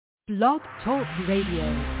Blog Talk Radio.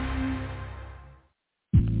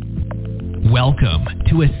 Welcome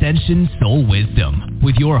to Ascension Soul Wisdom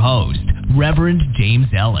with your host, Reverend James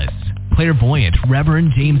Ellis. Clairvoyant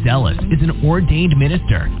Reverend James Ellis is an ordained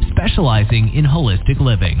minister specializing in holistic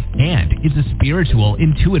living and is a spiritual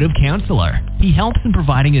intuitive counselor. He helps in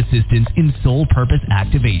providing assistance in soul purpose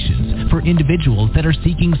activations for individuals that are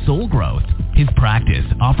seeking soul growth. His practice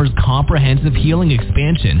offers comprehensive healing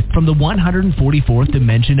expansion from the 144th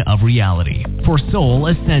dimension of reality for soul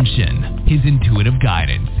ascension. His intuitive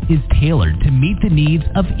guidance is tailored to meet the needs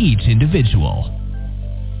of each individual.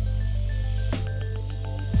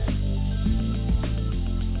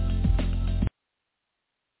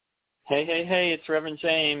 Hey, it's Reverend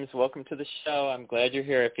James. Welcome to the show. I'm glad you're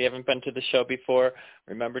here. If you haven't been to the show before,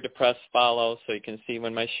 remember to press follow so you can see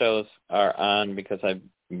when my shows are on, because I've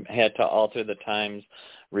had to alter the times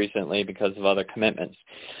recently because of other commitments.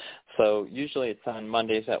 So usually it's on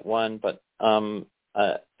Mondays at 1, but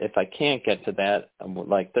if I can't get to that,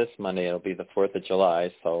 like this Monday, it'll be the 4th of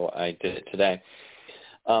July, so I did it today.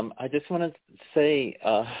 I just want to say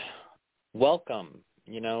welcome.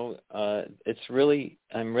 You know,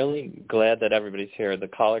 I'm really glad that everybody's here. The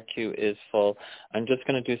caller queue is full. I'm just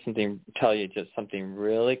going to tell you something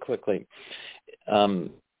really quickly. I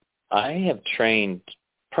have trained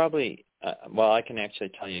probably, I can actually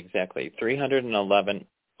tell you exactly, 311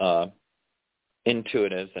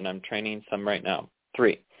 intuitives, and I'm training some right now,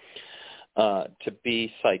 3, to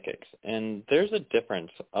be psychics. And there's a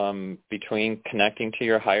difference between connecting to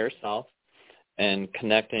your higher self and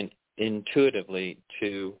connecting intuitively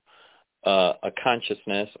to a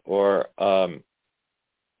consciousness or a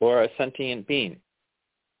sentient being.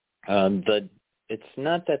 It's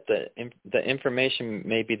not that the information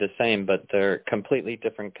may be the same, but they're completely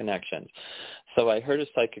different connections. So I heard a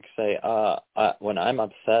psychic say, when I'm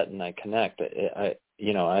upset and I connect, I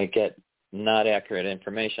get not accurate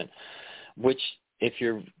information, which if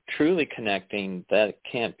you're truly connecting, that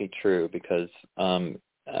can't be true, because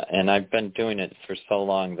and I've been doing it for so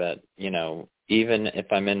long that, even if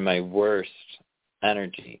I'm in my worst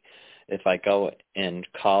energy, if I go and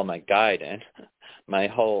call my guide in, my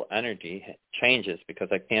whole energy changes, because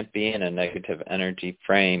I can't be in a negative energy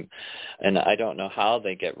frame, and I don't know how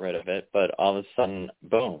they get rid of it, but all of a sudden,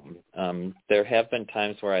 boom. There have been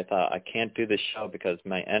times where I thought, I can't do the show because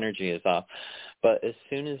my energy is off, but as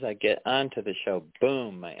soon as I get onto the show,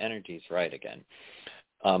 boom, my energy's right again.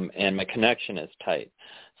 And my connection is tight.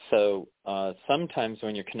 So sometimes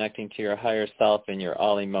when you're connecting to your higher self and you're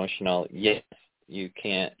all emotional, yes, you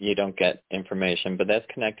don't get information, but that's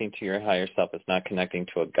connecting to your higher self. It's not connecting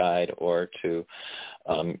to a guide or to,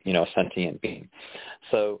 a sentient being.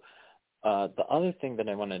 So the other thing that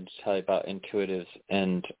I wanted to tell you about intuitives,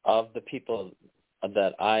 and of the people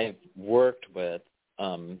that I've worked with,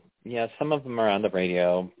 some of them are on the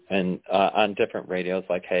radio and on different radios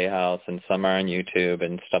like Hay House, and some are on YouTube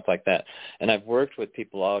and stuff like that. And I've worked with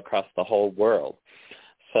people all across the whole world.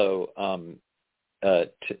 So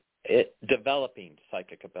developing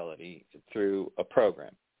psychic ability through a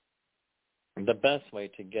program. The best way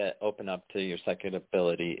to open up to your psychic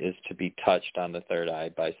ability is to be touched on the third eye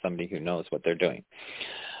by somebody who knows what they're doing.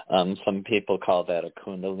 Some people call that a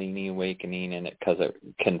Kundalini awakening, and because it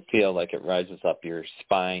can feel like it rises up your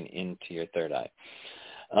spine into your third eye.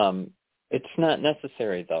 It's not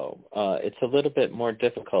necessary, though. It's a little bit more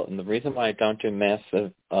difficult, and the reason why I don't do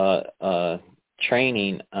massive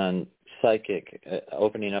training on psychic,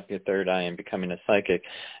 opening up your third eye and becoming a psychic,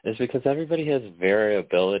 is because everybody has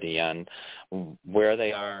variability on where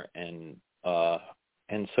they are, and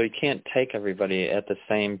so you can't take everybody at the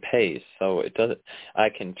same pace. So I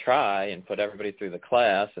can try and put everybody through the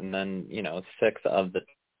class, and then 6 of the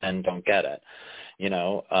 10 don't get it.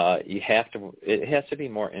 It has to be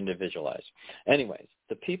more individualized. Anyways,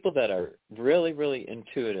 the people that are really, really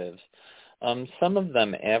intuitives, some of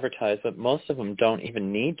them advertise, but most of them don't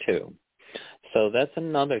even need to. So that's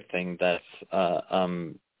another thing that's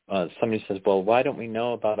somebody says, well, why don't we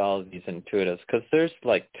know about all of these intuitives? Because there's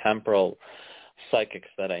like temporal psychics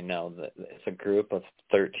that I know. That it's a group of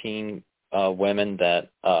 13 women that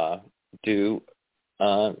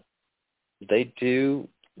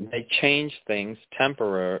they change things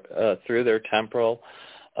through their temporal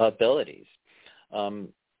abilities.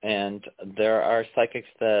 And there are psychics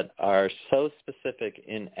that are so specific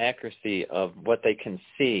in accuracy of what they can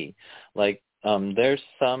see. Like there's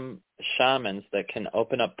some shamans that can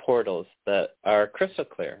open up portals that are crystal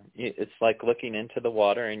clear. It's like looking into the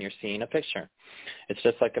water and you're seeing a picture. It's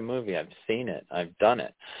just like a movie. I've seen it. I've done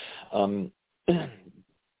it.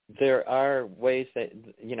 there are ways that,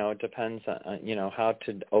 it depends on, how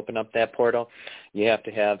to open up that portal. You have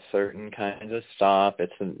to have certain kinds of stuff.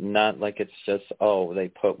 It's not like it's just, they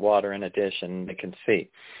put water in a dish and they can see.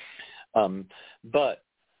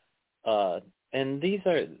 And these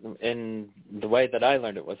are, in the way that I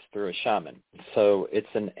learned it was through a shaman. So it's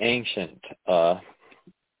an ancient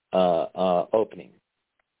opening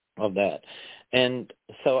of that. And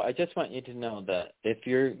so I just want you to know that if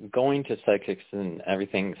you're going to psychics and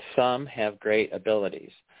everything, some have great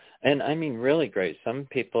abilities. And I mean really great. Some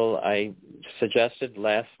people, I suggested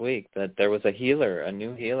last week that there was a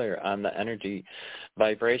new healer on the energy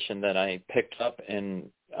vibration that I picked up, and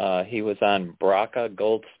he was on Braca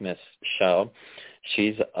Goldsmith's show.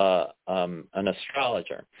 She's an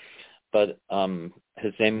astrologer, but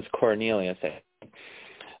his name is Cornelius.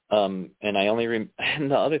 And I only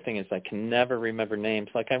and the other thing is I can never remember names.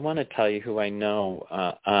 Like, I want to tell you who I know,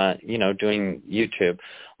 doing YouTube.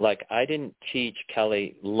 Like, I didn't teach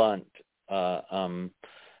Kelly Lunt to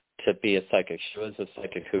be a psychic. She was a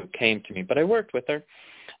psychic who came to me, but I worked with her.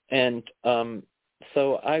 And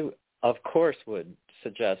so I, of course, would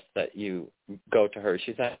suggest that you go to her.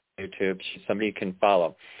 She's on YouTube. She's somebody you can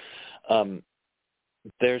follow.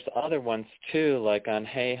 There's other ones, too, like on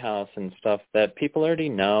Hay House and stuff that people already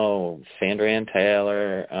know, Sandra Ann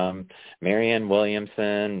Taylor, Marianne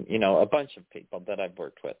Williamson, a bunch of people that I've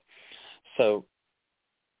worked with. So,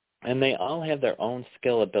 and they all have their own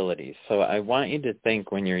skill abilities. So I want you to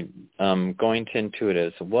think when you're going to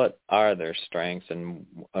intuitives, what are their strengths, and,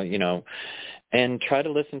 and try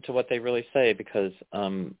to listen to what they really say, because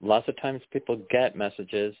lots of times people get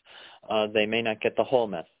messages, they may not get the whole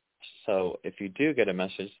message. So if you do get a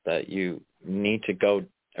message that you need to go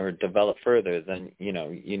or develop further, then,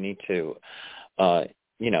 you need to,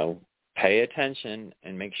 pay attention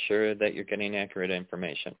and make sure that you're getting accurate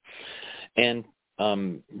information. And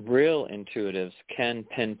real intuitives can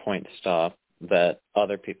pinpoint stuff that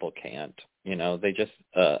other people can't. They just,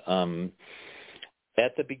 at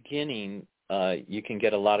the beginning, you can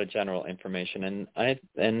get a lot of general information,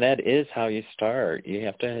 and that is how you start. You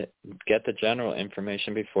have to get the general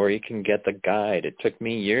information before you can get the guide. It took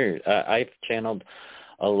me years. I've channeled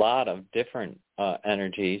a lot of different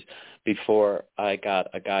energies before I got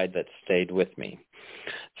a guide that stayed with me.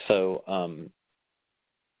 So,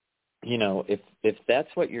 if that's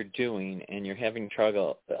what you're doing and you're having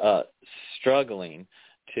struggling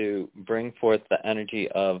to bring forth the energy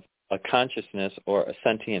of a consciousness or a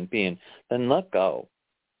sentient being, then let go.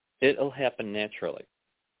 It'll happen naturally.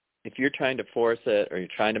 If you're trying to force it or you're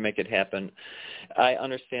trying to make it happen, I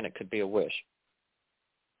understand it could be a wish.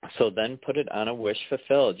 So then put it on a wish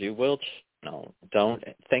fulfilled. You will don't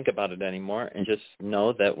think about it anymore, and just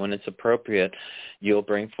know that when it's appropriate, you'll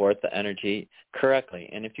bring forth the energy correctly.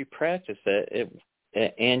 And if you practice it,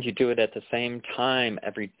 and you do it at the same time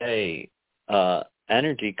every day,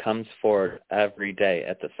 energy comes forward every day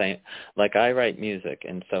at the same, like I write music,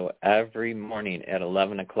 and so every morning at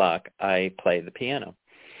 11 o'clock I play the piano.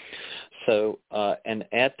 So, and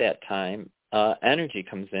at that time, energy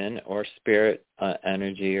comes in, or spirit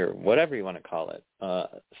energy, or whatever you want to call it,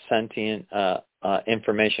 sentient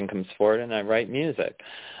information comes forward, and I write music.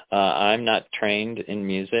 I'm not trained in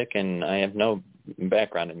music, and I have no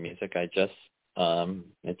background in music. It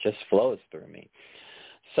just flows through me.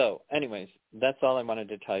 So anyways, that's all I wanted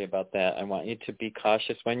to tell you about that. I want you to be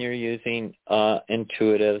cautious when you're using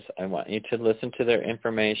intuitives. I want you to listen to their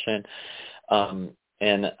information.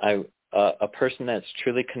 And a person that's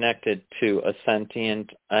truly connected to a sentient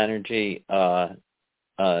energy,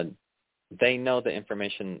 they know the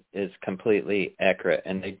information is completely accurate,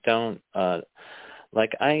 and they don't,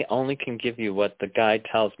 I only can give you what the guide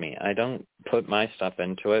tells me. I don't put my stuff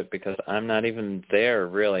into it because I'm not even there,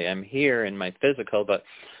 really. I'm here in my physical, but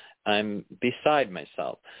I'm beside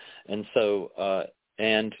myself. And so,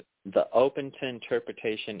 and the open to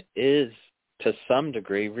interpretation is to some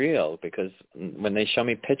degree real, because when they show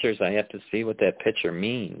me pictures, I have to see what that picture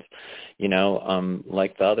means.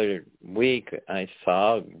 Like the other week, I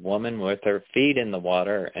saw a woman with her feet in the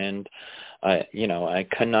water, and I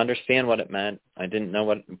couldn't understand what it meant. I didn't know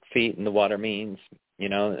what feet in the water means,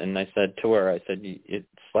 and I said to her, it's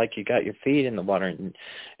like you got your feet in the water.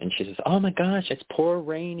 And she says, oh my gosh, it's pour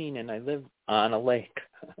raining, and I live on a lake.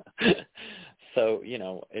 So,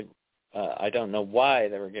 I don't know why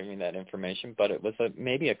they were giving me that information, but it was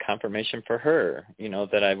maybe a confirmation for her,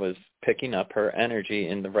 that I was picking up her energy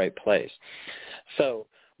in the right place. So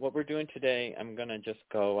what we're doing today, I'm going to just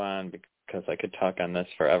go on because I could talk on this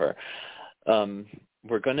forever.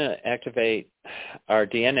 we're going to activate our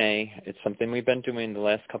DNA. It's something we've been doing the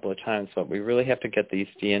last couple of times, but we really have to get these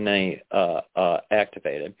DNA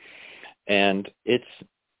activated. And it's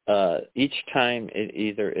each time it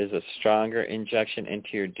either is a stronger injection into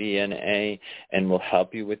your DNA and will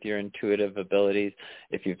help you with your intuitive abilities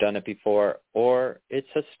if you've done it before, or it's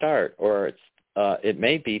a start, or it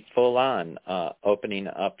may be full-on opening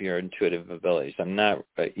up your intuitive abilities. I'm not,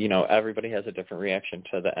 everybody has a different reaction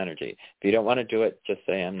to the energy. If you don't want to do it, just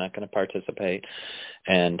say, I'm not going to participate.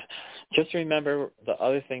 And just remember, the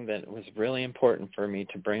other thing that was really important for me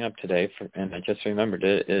to bring up today, and I just remembered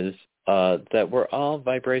it, is that we're all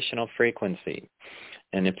vibrational frequency.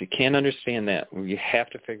 And if you can't understand that, you have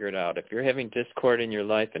to figure it out. If you're having discord in your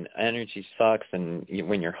life and energy sucks, and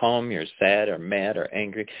when you're home you're sad or mad or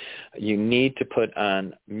angry, you need to put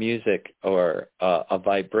on music or a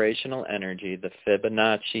vibrational energy, the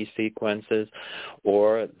Fibonacci sequences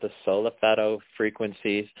or the Solfeggio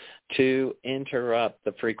frequencies, to interrupt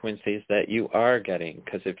the frequencies that you are getting.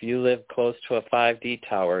 Because if you live close to a 5D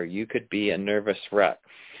tower, you could be a nervous wreck.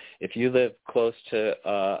 If you live close to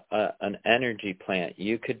an energy plant,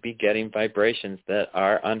 you could be getting vibrations that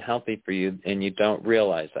are unhealthy for you and you don't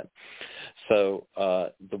realize it. So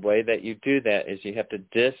the way that you do that is you have to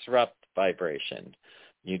disrupt vibration.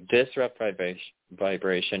 You disrupt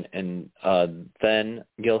vibration, and then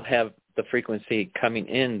you'll have the frequency coming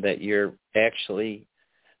in that you're actually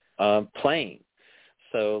playing.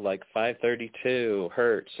 So like 532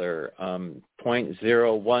 hertz or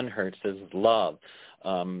 0.01 hertz is love.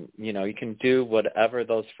 You can do whatever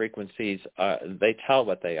those frequencies are. They tell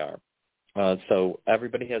what they are. So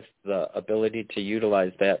everybody has the ability to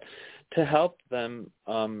utilize that to help them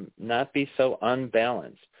not be so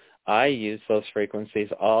unbalanced. I use those frequencies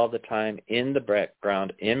all the time in the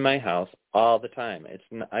background in my house all the time.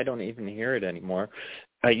 I don't even hear it anymore.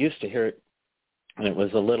 I used to hear it, and it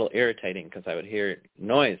was a little irritating because I would hear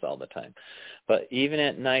noise all the time. But even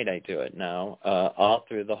at night I do it now, all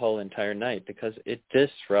through the whole entire night, because it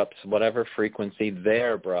disrupts whatever frequency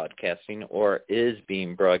they're broadcasting or is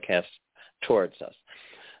being broadcast towards us.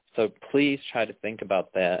 So please try to think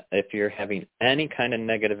about that. If you're having any kind of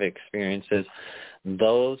negative experiences,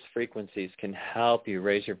 those frequencies can help you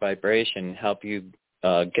raise your vibration, help you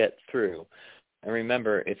get through. And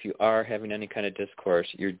remember, if you are having any kind of discourse,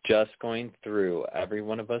 you're just going through, every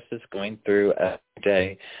one of us is going through every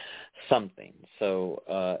day something.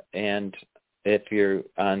 So, and if you're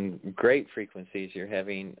on great frequencies, you're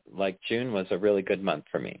having, like June was a really good month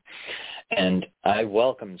for me. And I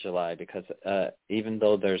welcome July because even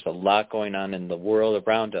though there's a lot going on in the world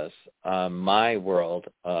around us, my world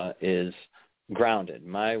is grounded.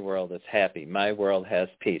 My world is happy. My world has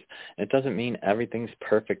peace. It doesn't mean everything's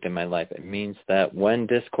perfect in my life. It means that when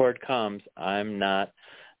discord comes, I'm not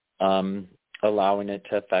allowing it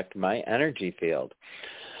to affect my energy field.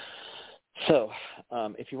 So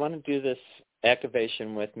if you want to do this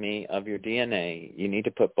activation with me of your DNA, you need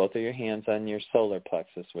to put both of your hands on your solar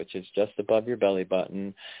plexus, which is just above your belly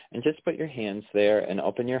button, and just put your hands there and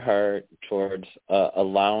open your heart towards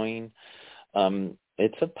allowing,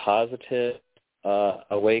 it's a positive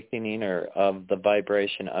awakening or of the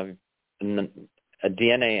vibration of a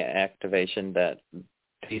DNA activation that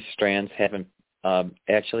these strands haven't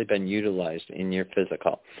actually been utilized in your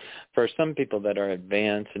physical. For some people that are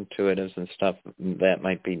advanced intuitives and stuff, that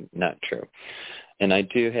might be not true. And I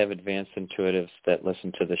do have advanced intuitives that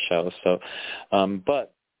listen to the show. So,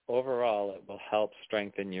 but overall, it will help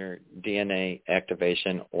strengthen your DNA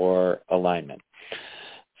activation or alignment.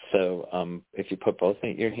 So if you put both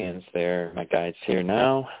of your hands there, my guide's here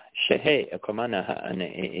now. Shehe akomana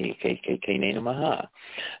ane kene maha.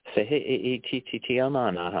 Sehe ti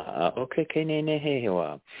amana okay kene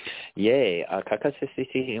hewa. Yay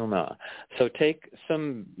akakasisi uma. So take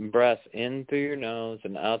some breaths in through your nose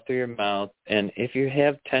and out through your mouth, and if you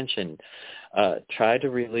have tension, try to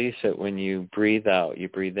release it when you breathe out. You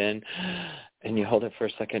breathe in and you hold it for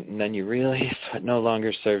a second, and then you release what no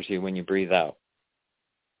longer serves you when you breathe out.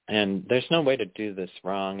 And there's no way to do this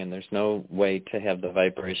wrong, and there's no way to have the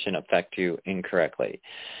vibration affect you incorrectly.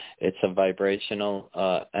 It's a vibrational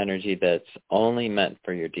energy that's only meant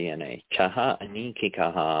for your DNA. Chaha ani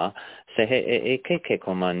kikaha sehe ekeke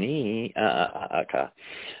komani aka.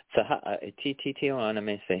 Saha titi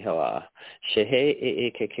aname sehoa.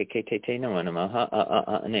 Shehe ekeke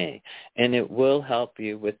noanamaha ane. And it will help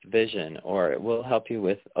you with vision, or it will help you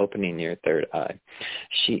with opening your third eye.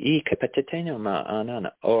 Shi kapeteno ma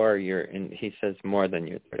anana, or he says more than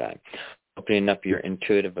your third eye. opening up your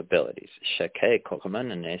intuitive abilities.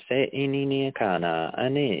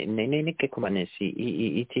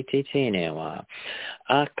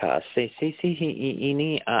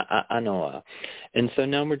 And so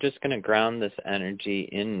now we're just going to ground this energy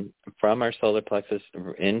in from our solar plexus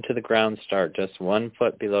into the ground start, just 1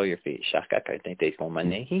 foot below your feet.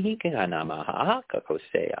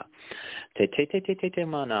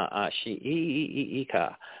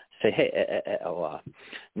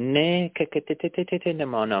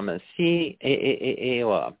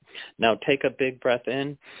 Now take a big breath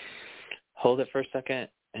in, hold it for a second,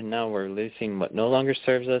 and now we're releasing what no longer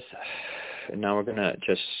serves us. And now we're going to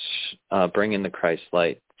just bring in the Christ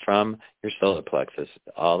light from your solar plexus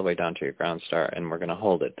all the way down to your ground star, and we're going to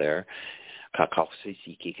hold it there. And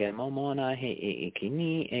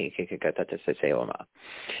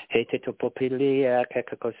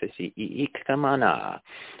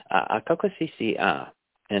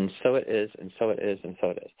so it is, and so it is, and so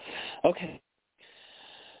it is. Okay.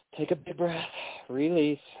 Take a big breath,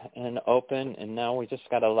 release, and open. And now we just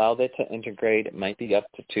got to allow that to integrate. It might be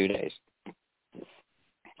up to 2 days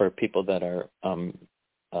for people that are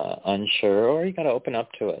unsure, or you got to open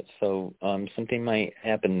up to it. So something might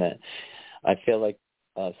happen that I feel like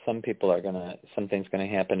something's going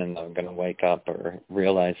to happen, and they're going to wake up or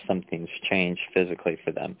realize something's changed physically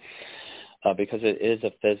for them. Because it is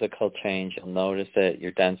a physical change. You'll notice that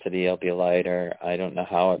your density will be lighter. I don't know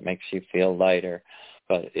how it makes you feel lighter,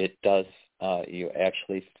 but it does. You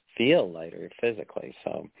actually feel lighter physically.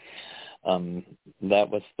 So that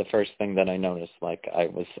was the first thing that I noticed. Like I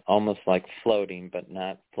was almost like floating, but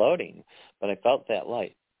not floating. But I felt that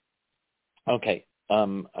light. Okay.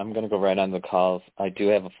 I'm going to go right on the calls. I do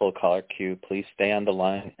have a full caller queue. Please stay on the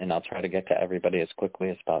line, and I'll try to get to everybody as quickly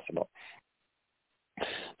as possible.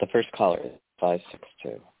 The first caller is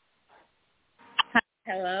 562.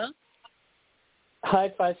 Hello. Hi,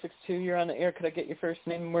 562. You're on the air. Could I get your first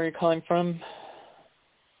name and where you're calling from?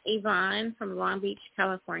 Yvonne from Long Beach,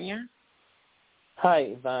 California. Hi,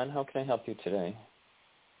 Yvonne. How can I help you today?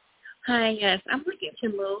 Hi, yes. I'm looking to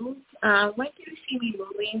move. When do you see me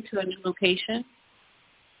moving to a new location?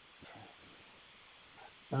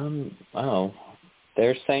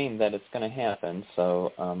 They're saying that it's going to happen.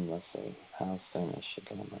 So let's see. How soon is she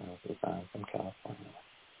going to move? Yvonne from California.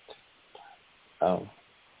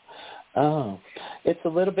 Oh, it's a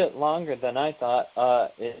little bit longer than I thought.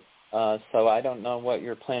 So I don't know what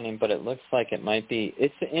you're planning, but it looks like it might be.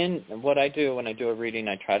 It's in what I do when I do a reading.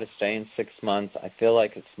 I try to stay in 6 months. I feel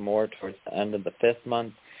like it's more towards the end of the 5th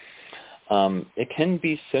month. It can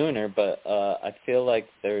be sooner, but I feel like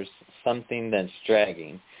there's something that's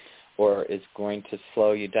dragging or is going to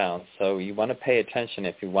slow you down. So you want to pay attention.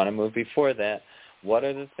 If you want to move before that, what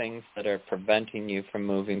are the things that are preventing you from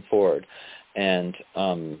moving forward? And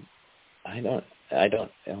okay,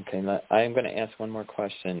 I'm going to ask one more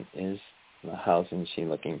question. Is the housing she's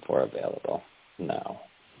looking for available now?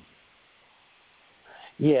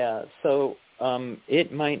 Yeah, so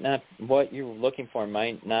it might not, what you're looking for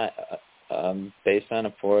might not, based on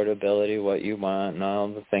affordability, what you want, and all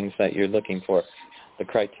the things that you're looking for, the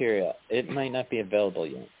criteria, it might not be available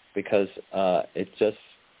yet because it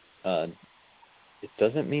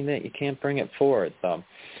doesn't mean that you can't bring it forward, though.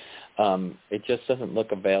 It just doesn't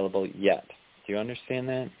look available yet. Do you understand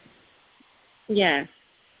that? Yes.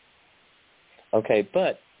 Okay,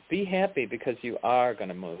 but be happy because you are going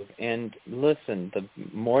to move. And listen, the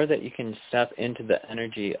more that you can step into the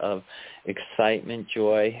energy of excitement,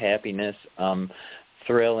 joy, happiness,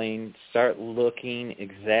 thrilling, start looking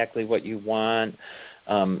exactly what you want.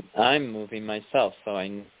 I'm moving myself, so I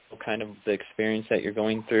know kind of the experience that you're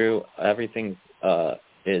going through. Everything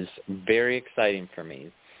is very exciting for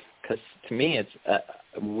me. Because to me, it's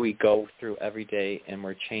we go through every day and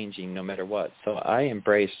we're changing no matter what. So I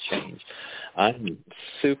embrace change. I'm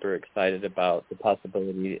super excited about the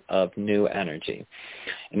possibility of new energy.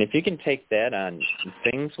 And if you can take that on,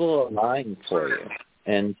 things will align for you.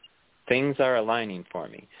 And things are aligning for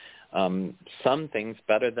me. Some things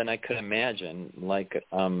better than I could imagine. Like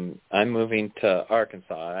I'm moving to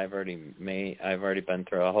Arkansas. I've already been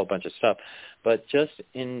through a whole bunch of stuff. But just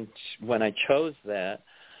when I chose that,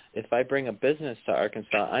 if I bring a business to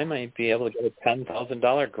Arkansas, I might be able to get a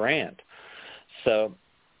 $10,000 grant. So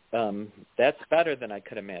that's better than I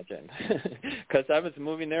could imagine because I was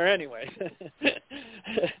moving there anyway.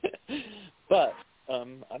 But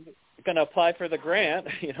I'm going to apply for the grant.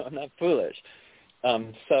 I'm not foolish.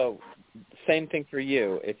 So same thing for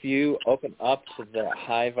you. If you open up to the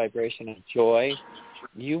high vibration of joy,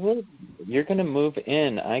 you're going to move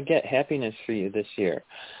in. I get happiness for you this year.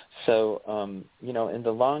 So, in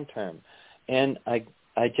the long term. And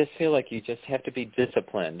I just feel like you just have to be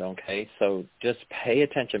disciplined, okay? So just pay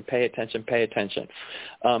attention,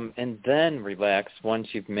 and then relax once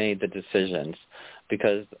you've made the decisions,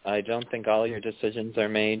 because I don't think all your decisions are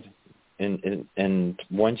made. And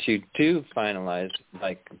once you do finalize,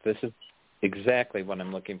 like, this is exactly what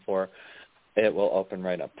I'm looking for, it will open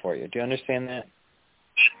right up for you. Do you understand that?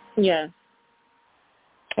 Yeah.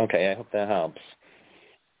 Okay, I hope that helps.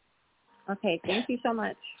 Okay, thank you so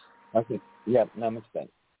much. Okay, yep, namaste.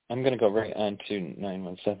 I'm going to go right on to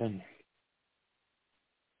 917.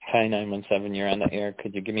 Hi, 917, you're on the air.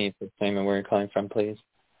 Could you give me your name and where you're calling from, please?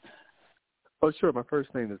 Oh, sure. My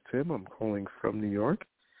first name is Tim. I'm calling from New York.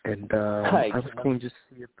 And Hi. I was calling just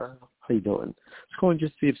to see if, how you doing? I was calling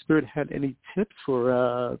just to see if Spirit had any tips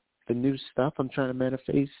for the new stuff I'm trying to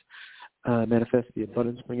manifest the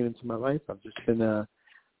abundance, bring it into my life. I've just been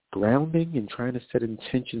grounding and trying to set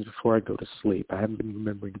intentions before I go to sleep. I haven't been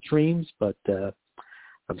remembering dreams, but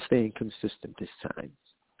I'm staying consistent this time.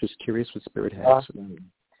 Just curious what Spirit has. Awesome.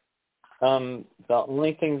 The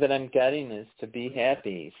only thing that I'm getting is to be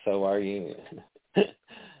happy. So are you?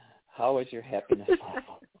 How is your happiness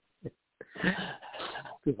level?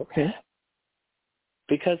 Okay.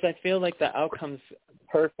 Because I feel like the outcome's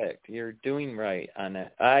perfect. You're doing right on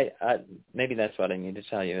it. I maybe that's what I need to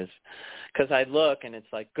tell you, is because I look and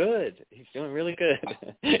it's like, good. He's doing really good.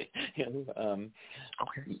 Okay.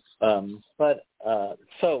 But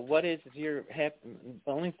so what is your the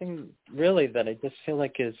only thing really that I just feel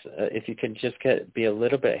like is if you could just be a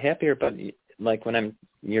little bit happier, but like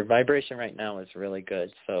your vibration right now is really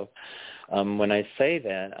good. So when I say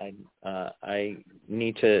that, I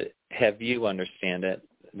need to have you understand it.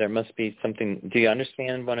 There must be something. Do you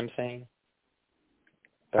understand what I'm saying?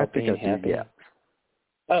 About I think being I happy? do, yeah.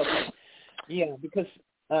 Okay. Yeah, because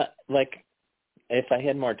like if I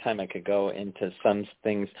had more time, I could go into some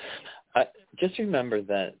things. Just remember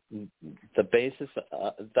that the basis,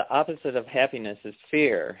 the opposite of happiness is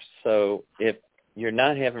fear. So if you're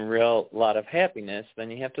not having a lot of happiness, then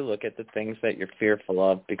you have to look at the things that you're fearful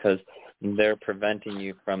of, because they're preventing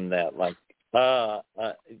you from that. Like,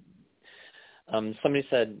 somebody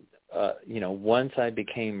said, once I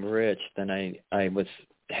became rich, then I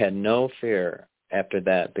had no fear after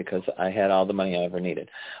that because I had all the money I ever needed.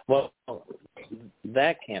 Well,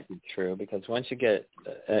 that can't be true, because once you get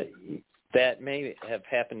that may have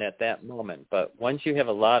happened at that moment, but once you have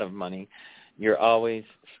a lot of money, you're always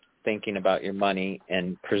thinking about your money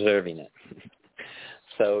and preserving it.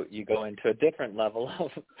 So you go into a different level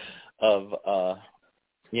of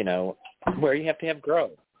where you have to have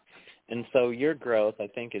growth. And so your growth, I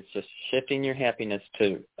think, is just shifting your happiness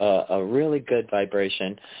to a really good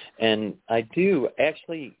vibration. And I do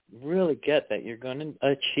actually really get that you're going to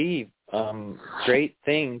achieve great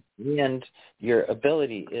things, and your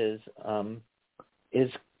ability is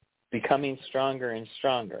becoming stronger and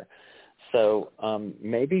stronger. So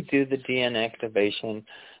maybe do the DNA activation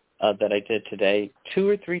that I did today 2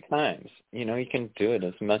 or 3 times. You can do it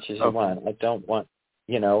as much as you want. I don't want,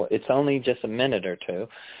 it's only just a minute or 2.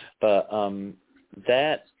 But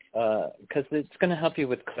that, because it's going to help you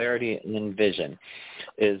with clarity and vision,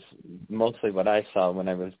 is mostly what I saw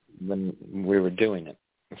when we were doing it.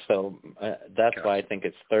 So that's why I think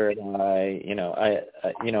it's third eye.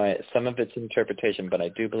 Some of it's interpretation, but I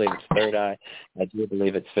do believe it's third eye. I do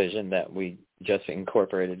believe it's vision that we just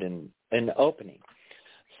incorporated in opening.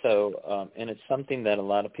 So, and it's something that a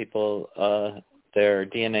lot of people, their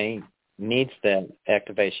DNA needs that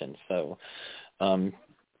activation. So,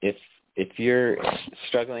 if you're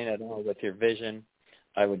struggling at all with your vision,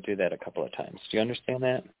 I would do that a couple of times. Do you understand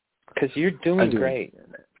that? Because you're doing great.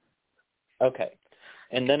 Okay.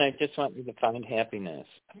 And then I just want you to find happiness.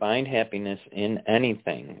 Find happiness in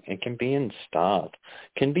anything. It can be in stuff.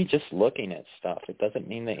 It can be just looking at stuff. It doesn't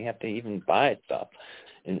mean that you have to even buy stuff.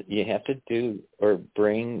 You have to do or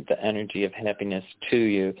bring the energy of happiness to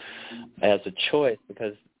you as a choice,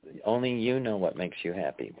 because only you know what makes you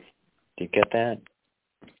happy. Do you get that?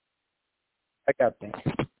 I got that.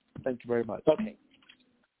 Thank you very much. Okay.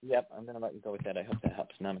 Yep, I'm going to let you go with that. I hope that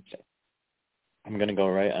helps. Namaste. I'm going to go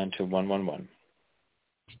right on to 111.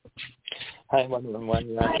 Hi, 111.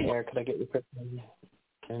 You're on the air. Could I get your first name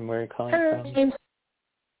and where you're calling from? James.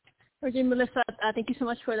 Virgin Melissa, thank you so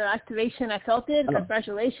much for the activation. I felt it. Oh.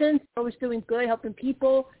 Congratulations. Always doing good, helping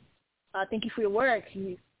people. Thank you for your work.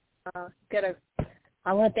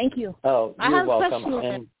 I want to thank you. Oh, you're welcome.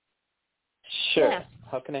 And sure. Yeah.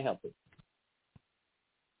 How can I help you?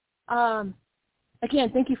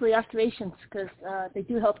 Again, thank you for your activations, because they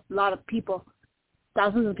do help a lot of people,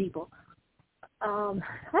 thousands of people. I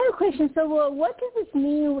have a question. So what does this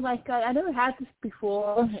mean? Like, I never had this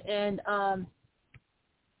before, and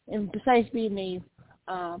and besides being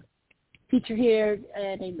a feature here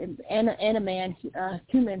and a man,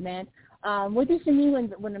 human man, what does it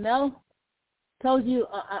mean when a male tells you,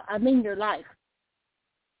 I'm in your life?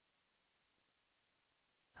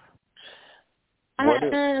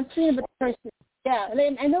 I'm seeing about the person. Yeah,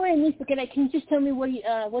 I know what it means, but can you just tell me what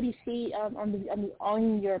you see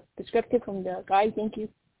on your descriptive from the guy? Thank you.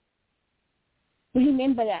 What do you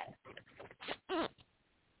mean by that?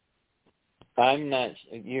 I'm not.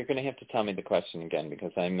 You're going to have to tell me the question again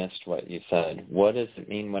because I missed what you said. What does it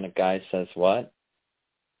mean when a guy says what?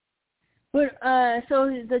 But so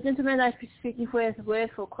the gentleman I've been speaking with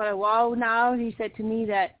for quite a while now, he said to me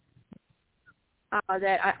that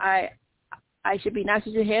I should be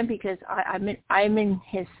nicer to him because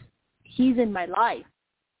he's in my life.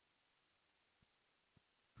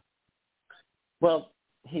 Well,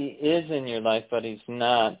 he is in your life, but he's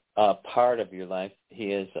not a part of your life.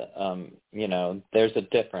 He is, there's a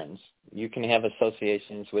difference. You can have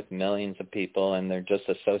associations with millions of people, and they're just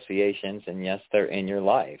associations, and yes, they're in your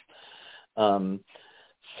life.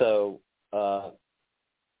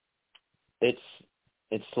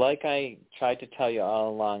 It's like I tried to tell you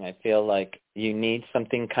all along. I feel like you need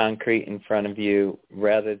something concrete in front of you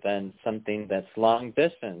rather than something that's long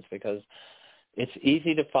distance, because it's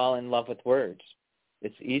easy to fall in love with words.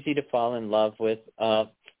 It's easy to fall in love with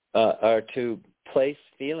or to place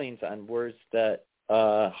feelings on words that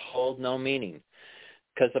hold no meaning.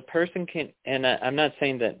 Because a person can, and I'm not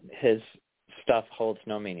saying that his stuff holds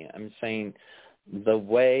no meaning. I'm saying the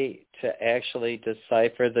way to actually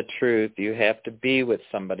decipher the truth, you have to be with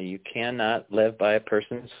somebody. You cannot live by a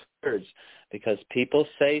person's words, because people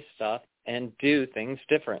say stuff and do things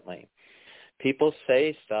differently. People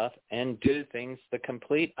say stuff and do things the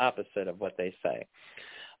complete opposite of what they say.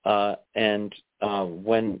 When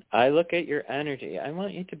I look at your energy, I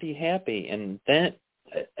want you to be happy. And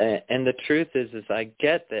the truth is I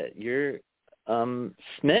get that you're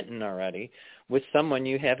smitten already with someone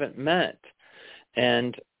you haven't met.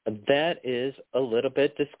 And that is a little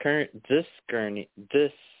bit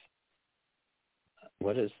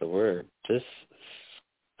what is the word?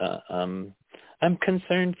 I'm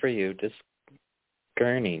concerned for you.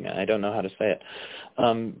 Discerning. I don't know how to say it.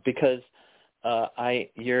 Because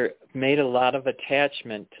you're made a lot of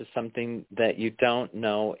attachment to something that you don't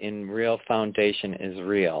know in real foundation is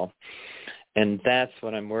real. And that's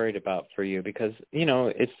what I'm worried about for you, because,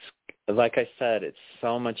 it's, like I said, it's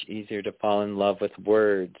so much easier to fall in love with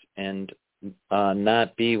words and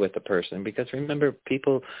not be with the person. Because remember,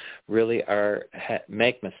 people really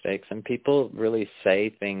make mistakes, and people really say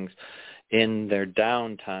things in their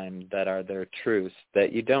downtime that are their truths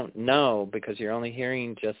that you don't know, because you're only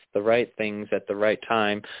hearing just the right things at the right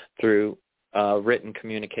time through written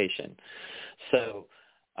communication. So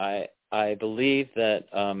I believe that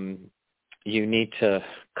you need to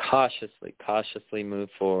cautiously move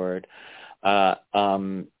forward.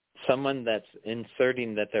 Someone that's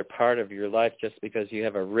inserting that they're part of your life just because you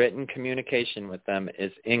have a written communication with them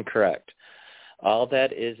is incorrect. All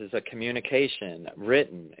that is a communication,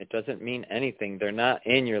 written. It doesn't mean anything. They're not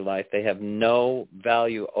in your life. They have no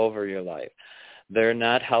value over your life. They're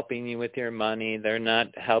not helping you with your money. They're not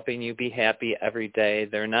helping you be happy every day.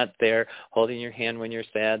 They're not there holding your hand when you're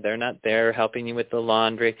sad. They're not there helping you with the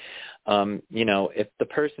laundry. If the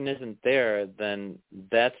person isn't there, then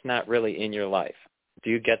that's not really in your life. Do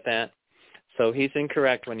you get that? So he's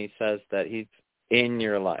incorrect when he says that he's in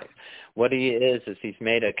your life. What he is he's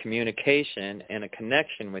made a communication and a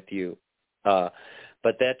connection with you, but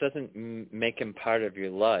that doesn't make him part of your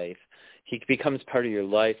life. He becomes part of your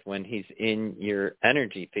life when he's in your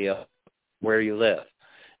energy field where you live,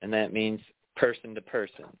 and that means person to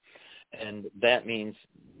person. And that means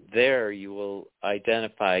there you will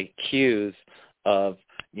identify cues of,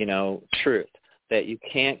 truth that you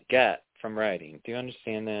can't get from writing. Do you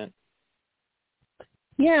understand that?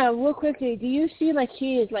 Yeah, real quickly, do you see like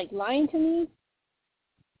she is like lying to me?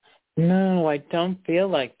 No, I don't feel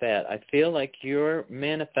like that. I feel like you're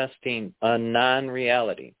manifesting a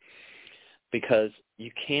non-reality because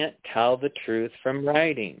you can't tell the truth from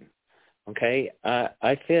writing. Okay?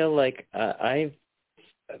 I feel like I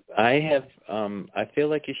feel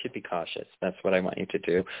like you should be cautious. That's what I want you to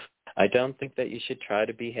do. I don't think that you should try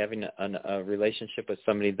to be having a relationship with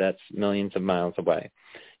somebody that's millions of miles away.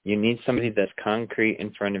 You need somebody that's concrete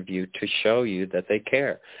in front of you to show you that they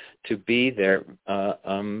care, to be there,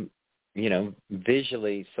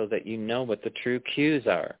 visually, so that you know what the true cues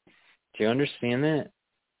are. Do you understand that?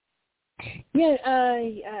 Yeah,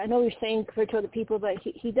 I know you're saying compared to other people, but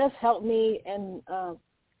he does help me, and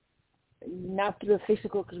not through the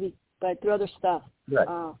physical, but through other stuff. Right.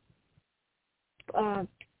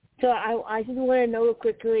 So I just want to know real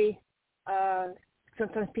quickly,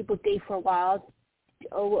 sometimes people date for a while.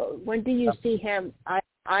 When do you see him? Like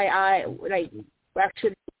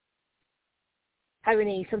actually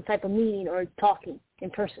having some type of meeting or talking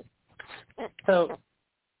in person. So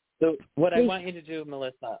what I want you to do,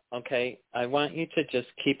 Melissa, okay, I want you to just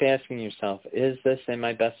keep asking yourself, is this in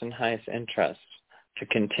my best and highest interest to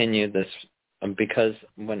continue this? Because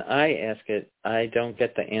when I ask it, I don't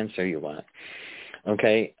get the answer you want.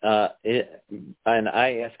 Okay, and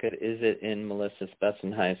I ask it, is it in Melissa's best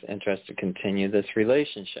and highest interest to continue this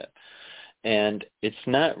relationship? And it's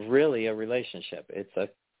not really a relationship. It's a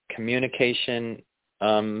communication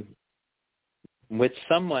with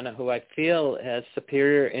someone who I feel has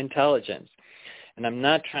superior intelligence. And I'm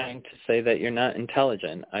not trying to say that you're not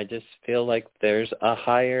intelligent. I just feel like there's a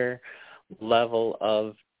higher level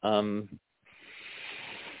of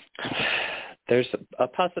there's a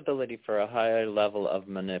possibility for a higher level of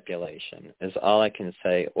manipulation is all I can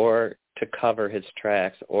say, or to cover his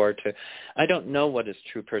tracks, or to, I don't know what his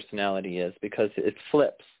true personality is because it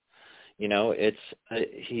flips. You know,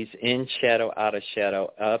 he's in shadow, out of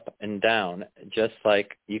shadow, up and down, just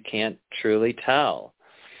like you can't truly tell.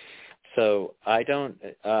 So I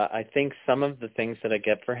think some of the things that I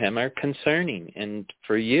get for him are concerning. And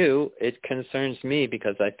for you, it concerns me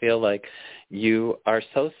because I feel like you are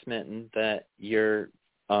so smitten that you're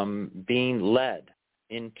being led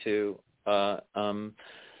into,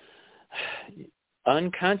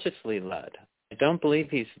 unconsciously led. I don't believe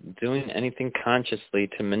he's doing anything consciously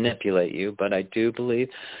to manipulate you, but I do believe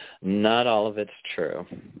not all of it's true.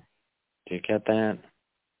 Do you get that?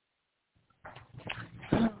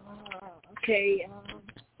 Okay,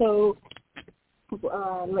 so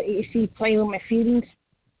is he playing with my feelings?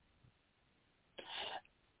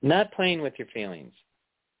 Not playing with your feelings.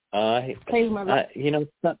 Playing with my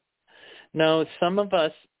no, some of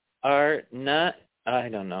us are not, I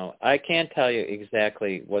don't know. I can't tell you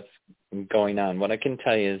exactly what's going on. What I can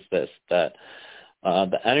tell you is this, that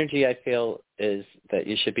the energy I feel is that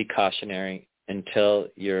you should be cautionary until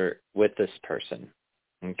you're with this person,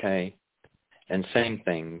 okay? And same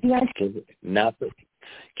thing, not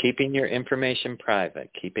keeping your information private,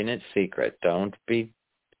 keeping it secret. Don't be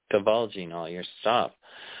divulging all your stuff.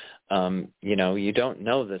 You don't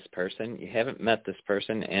know this person. You haven't met this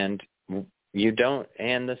person, and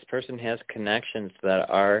this person has connections that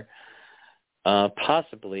are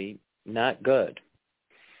possibly not good.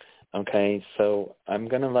 Okay, so I'm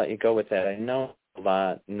going to let you go with that. I know a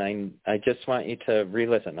lot, and I just want you to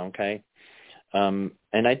re-listen, okay?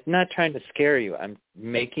 And I'm not trying to scare you. I'm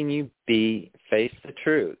making you face the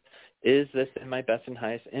truth. Is this in my best and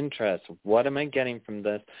highest interest? What am I getting from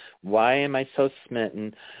this? Why am I so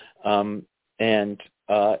smitten? And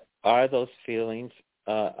are those feelings,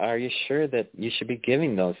 are you sure that you should be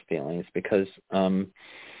giving those feelings? Because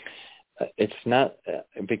it's not,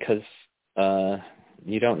 because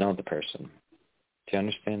you don't know the person. Do you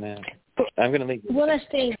understand that? I'm going to leave you. One last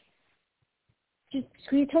thing. Can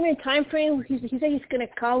you tell me a time frame? He said he's going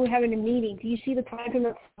to call. We're having a meeting. Do you see the time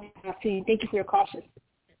frame? Thank you for your caution.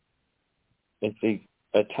 Is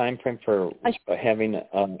a time frame for having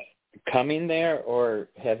coming there or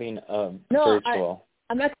having virtual?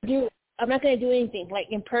 I'm not going to do anything like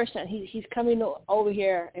in person. He's coming over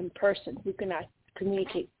here in person. We cannot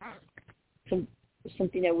communicate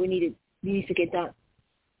something that needs to get done.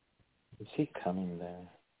 Is he coming there?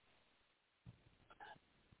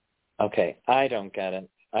 Okay, I don't get it.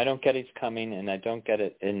 I don't get he's coming, and I don't get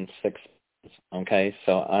it in 6 months. Okay,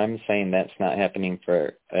 so I'm saying that's not happening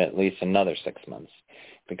for at least another 6 months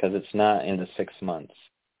because it's not in the 6 months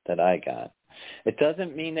that I got. It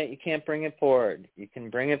doesn't mean that you can't bring it forward. You can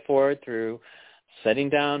bring it forward through sitting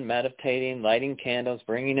down, meditating, lighting candles,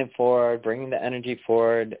 bringing it forward, bringing the energy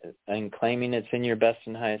forward, and claiming it's in your best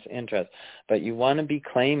and highest interest. But you want to be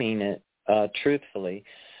claiming it truthfully.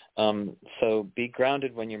 So be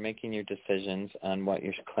grounded when you're making your decisions on what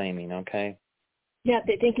you're claiming, okay? Yeah,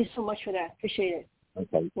 thank you so much for that. Appreciate it.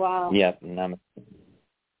 Okay. Wow. Yep.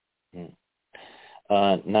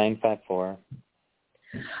 954.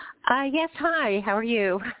 Yes, hi. How are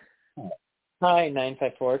you? Hi,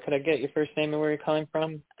 954. Could I get your first name and where you're calling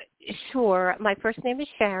from? Sure. My first name is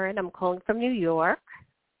Sharon. I'm calling from New York.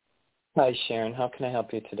 Hi, Sharon. How can I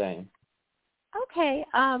help you today? Okay.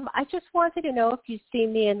 I just wanted to know if you see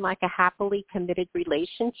me in like a happily committed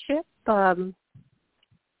relationship. It's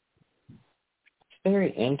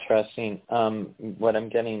very interesting what I'm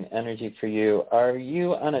getting energy for you. Are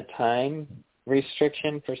you on a time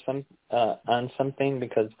restriction for on something?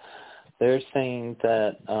 Because they're saying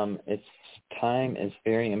that time is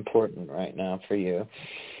very important right now for you.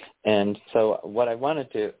 And so what I want to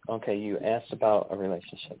do, okay, you asked about a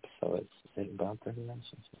relationship. So is it about the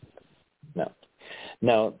relationship?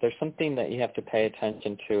 No, there's something that you have to pay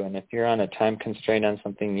attention to. And if you're on a time constraint on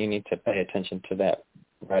something, you need to pay attention to that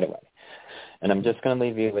right away. And I'm just going to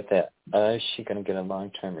leave you with that. Is she going to get a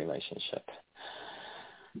long-term relationship?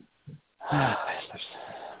 There's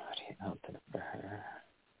somebody out there for her.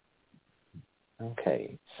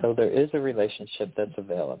 Okay, so there is a relationship that's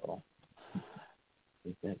available.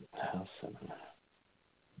 Is it house 7?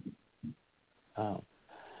 Oh,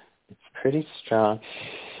 it's pretty strong.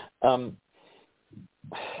 I'm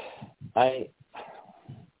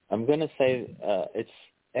going to say it's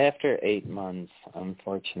after 8 months,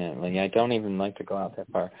 unfortunately. I don't even like to go out that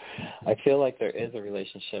far. I feel like there is a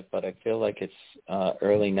relationship, but I feel like it's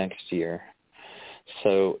early next year.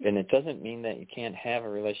 So, and it doesn't mean that you can't have a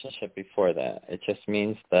relationship before that. It just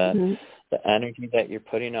means that the energy that you're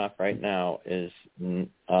putting off right now is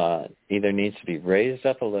either needs to be raised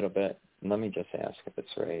up a little bit. Let me just ask if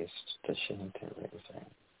it's raised. Does she need to raise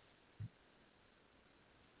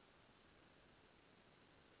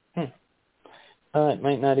it? It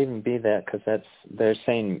might not even be that because they're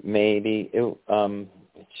saying maybe she's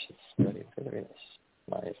ready for the relationship.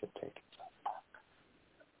 Why is it taking so long?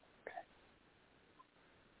 Okay.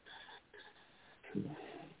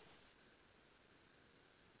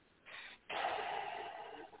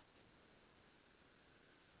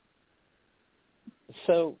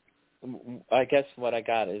 So I guess what I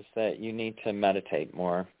got is that you need to meditate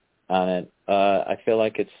more on it. I feel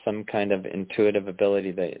like it's some kind of intuitive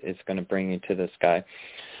ability that is going to bring you to this guy.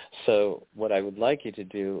 So what I would like you to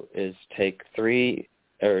do is do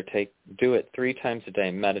it 3 times a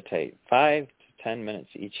day. Meditate 5 to 10 minutes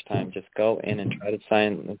each time. Just go in and try to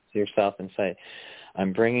silence yourself and say,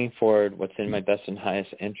 I'm bringing forward what's in my best and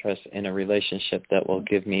highest interest in a relationship that will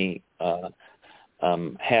give me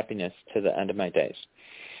happiness to the end of my days,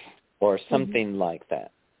 or something like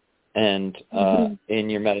that. And in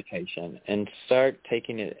your meditation, and start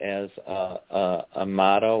taking it as a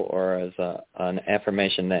motto or as an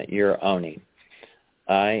affirmation that you're owning.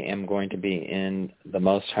 I am going to be in the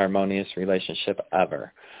most harmonious relationship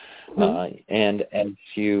ever. And as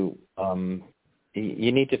you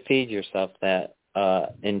need to feed yourself that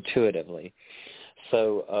intuitively.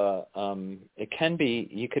 So it can be,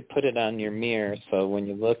 you could put it on your mirror. So when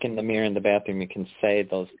you look in the mirror in the bathroom, you can say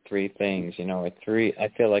those 3 things, or 3, I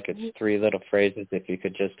feel like it's 3 little phrases. If you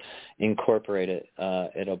could just incorporate it,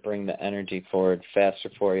 it'll bring the energy forward faster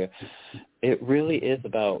for you. It really is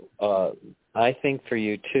about, I think for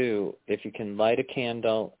you too, if you can light a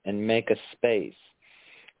candle and make a space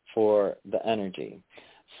for the energy.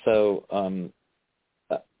 So,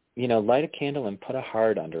 light a candle and put a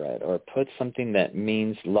heart under it, or put something that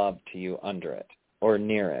means love to you under it, or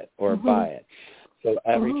near it, or by it. So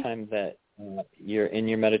every time that you're in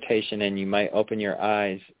your meditation and you might open your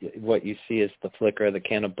eyes, what you see is the flicker of the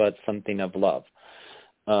candle, but something of love.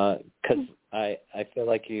 Because I feel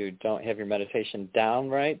like you don't have your meditation down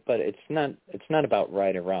right, but it's not about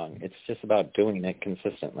right or wrong. It's just about doing it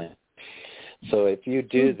consistently. So if you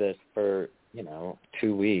do this for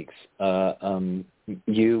 2 weeks,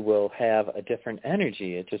 you will have a different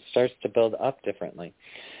energy. It just starts to build up differently.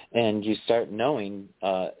 And you start knowing,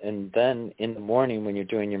 and then in the morning when you're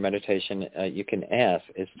doing your meditation, you can ask,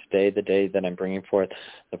 is today the day that I'm bringing forth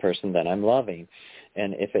the person that I'm loving?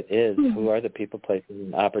 And if it is, who are the people, places,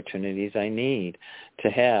 and opportunities I need to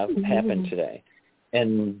have happen today?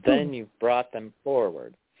 And then you've brought them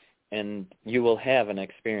forward. And you will have an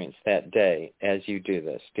experience that day as you do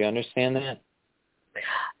this. Do you understand that?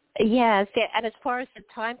 Yes, and as far as the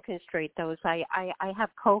time constraint goes, I have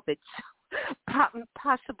COVID, so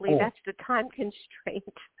possibly that's the time constraint.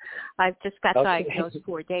 I've just got diagnosed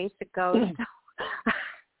 4 days ago, so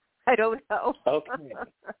I don't know. Okay.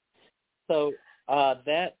 So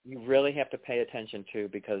that you really have to pay attention to,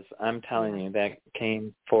 because I'm telling you, that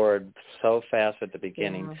came forward so fast at the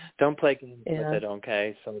beginning. Yeah. Don't play games with it,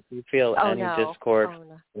 okay? So if you feel any discord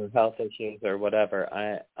or health issues or whatever,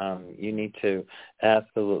 you need to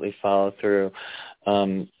absolutely follow through,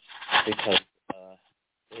 because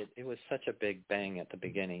it was such a big bang at the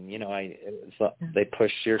beginning. They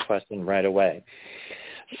pushed your question right away.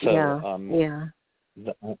 So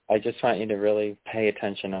I just want you to really pay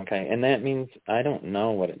attention, okay? And that means, I don't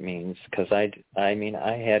know what it means, because I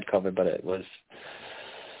had COVID, but it was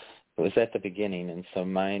at the beginning, and so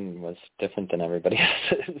mine was different than everybody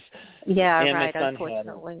else's. Yeah, and right, my son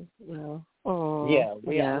unfortunately.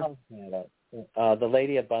 we all had it. The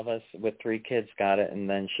lady above us with 3 kids got it, and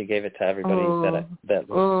then she gave it to everybody that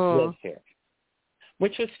lives here,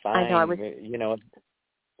 which was fine. I know,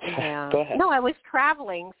 Yeah. Go ahead. No, I was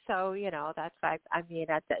traveling, so that's but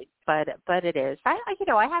it is.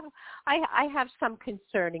 I have some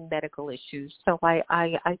concerning medical issues, so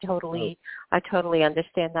I totally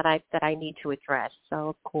understand that I need to address. So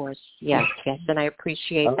of course, yes, and I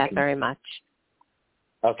appreciate that very much.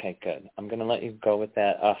 Okay, good. I'm going to let you go with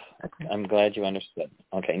that. Okay. I'm glad you understood.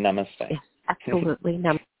 Okay, namaste. Yes, absolutely,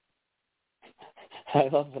 namaste. I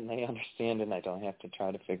love when they understand and I don't have to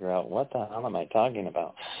try to figure out what the hell am I talking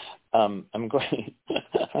about. I'm going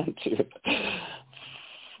to,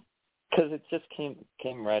 because it just came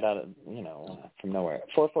right out of, from nowhere.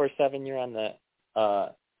 447, you're on the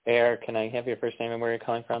air. Can I have your first name and where you're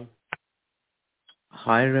calling from?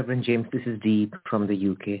 Hi, Reverend James. This is Deep from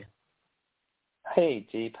the UK. Hey,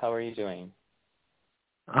 Deep. How are you doing?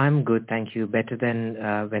 I'm good, thank you. Better than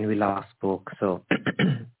when we last spoke. So.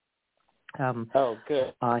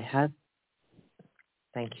 Good.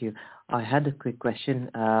 Thank you. I had a quick question.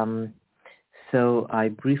 So I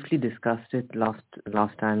briefly discussed it last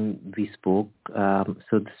time we spoke.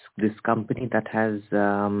 So this company that has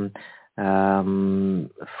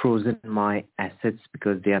frozen my assets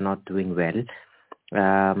because they are not doing well.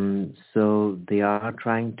 So they are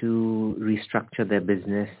trying to restructure their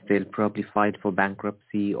business. They'll probably fight for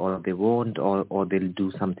bankruptcy, or they won't, or they'll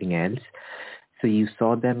do something else. So you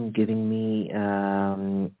saw them giving me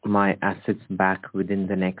my assets back within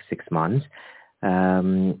the next 6 months.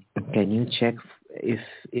 Can you check if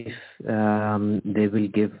they will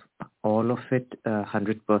give all of it,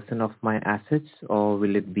 100% of my assets, or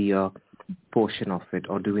will it be a portion of it,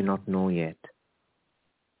 or do we not know yet?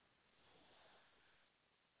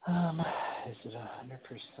 Is it 100% of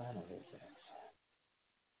it?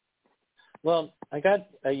 Well, I got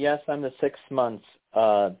a yes on the 6 months,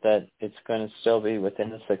 that it's going to still be within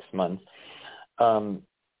the 6 months. I'm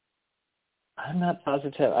not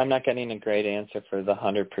positive. I'm not getting a great answer for the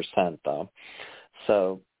 100%, though.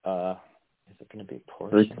 So is it going to be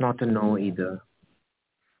portion? So it's not a no either.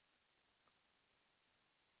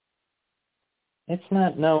 It's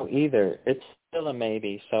not no either. It's still a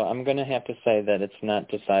maybe. So I'm going to have to say that it's not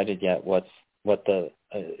decided yet what the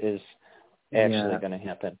is actually going to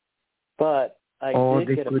happen. But I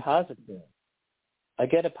did get a positive. I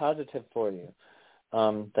get a positive for you,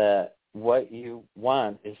 that what you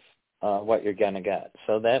want is what you're going to get.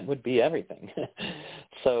 So that would be everything.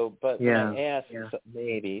 So, but when I asked,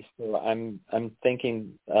 maybe, so I'm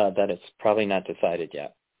thinking that it's probably not decided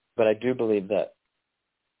yet. But I do believe that,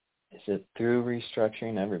 is it through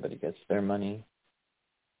restructuring, everybody gets their money?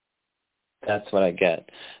 That's what I get.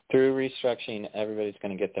 Through restructuring, everybody's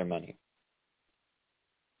going to get their money.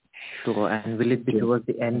 Sure. And will it be towards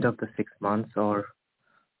the end of the 6 months or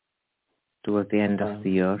towards the end of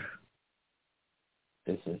the year?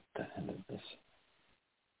 Is it the end of this?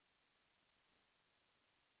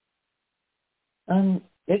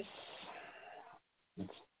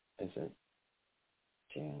 Is it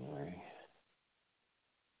January?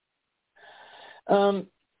 I'm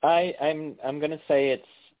going to say it's,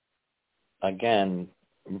 again,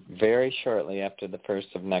 very shortly after the first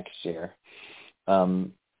of next year.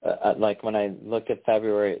 Like when I looked at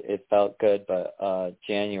February, it felt good, but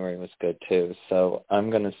January was good too. So I'm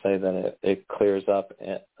going to say that it clears up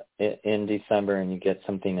in December and you get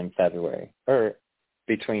something in February, or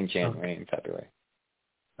between January and February.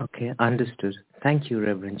 Okay, understood. Thank you,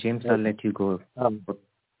 Reverend James. I'll let you go.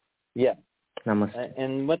 Yeah. Namaste.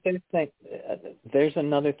 And what they're saying, there's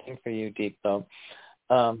another thing for you, Deep, though.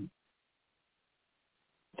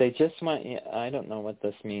 They just want, I don't know what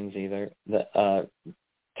this means either,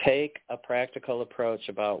 take a practical approach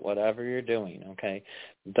about whatever you're doing, okay?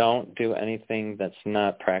 Don't do anything that's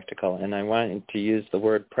not practical. And I want to use the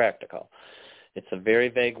word practical. It's a very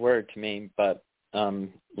vague word to me, but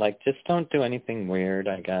just don't do anything weird,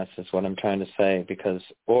 I guess, is what I'm trying to say. Because,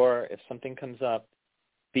 or if something comes up,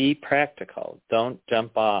 be practical. Don't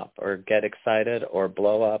jump off or get excited or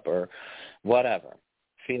blow up or whatever.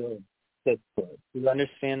 Feel good. Do you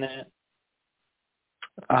understand that?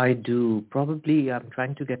 I do. Probably I'm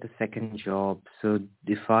trying to get a second job. So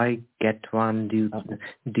if I get one, do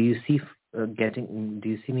you see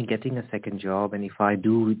me getting a second job? And if I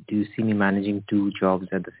do you see me managing 2 jobs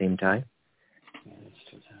at the same time? Yeah, that's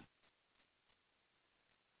true.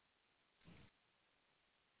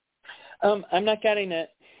 I'm not getting it.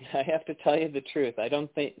 I have to tell you the truth. I don't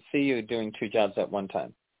see you doing 2 jobs at one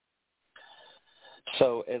time.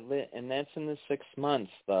 So, and that's in the 6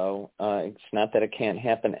 months, though. It's not that it can't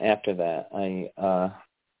happen after that. I'm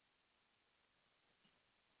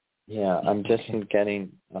just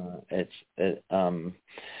getting,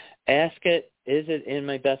 ask it, is it in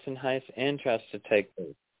my best and highest interest to take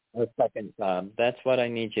this? a second job. That's what I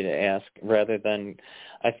need you to ask, rather than,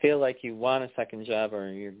 I feel like you want a second job, or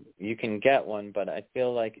you can get one, but I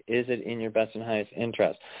feel like, is it in your best and highest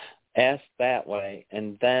interest? Ask that way,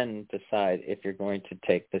 and then decide if you're going to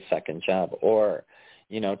take the second job, or,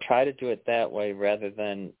 try to do it that way rather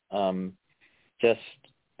than just,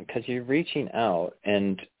 because you're reaching out,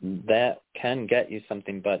 and that can get you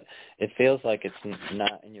something, but it feels like it's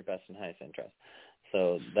not in your best and highest interest.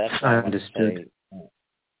 So that's why I understood.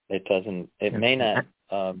 It may not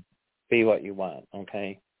be what you want,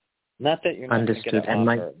 okay? Not that you're not going to get an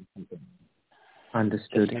offer.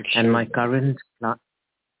 Understood. And my current,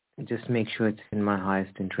 just make sure it's in my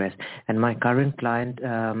highest interest. And my current client,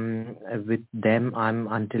 with them, I'm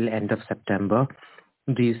until end of September.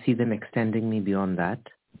 Do you see them extending me beyond that?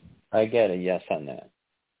 I get a yes on that.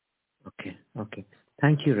 Okay.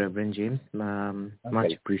 Thank you, Reverend James.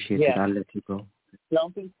 Much appreciated. Yeah. I'll let you go.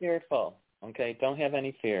 Don't be fearful, okay? Don't have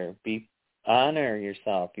any fear. Honor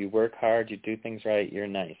yourself. You work hard. You do things right. You're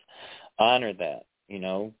nice. Honor that, You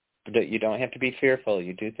don't have to be fearful.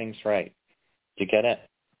 You do things right. Do you get it?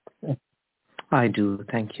 I do.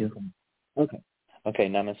 Thank you. Okay,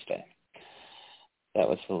 namaste. That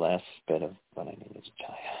was the last bit of what I needed to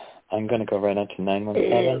tell you. I'm going to go right on to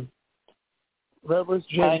 917. Reverend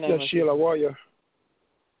James Sheila Warrior.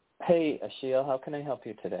 Hey, Ashil, how can I help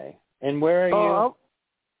you today? And where are you?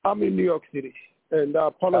 I'm in New York City, and I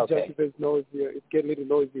apologize if it's noisy. It's getting a little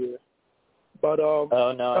noisy here. But oh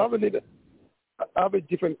no, I have a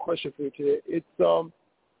different question for you today. It's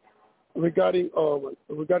regarding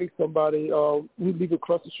somebody who lives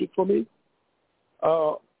across the street from me.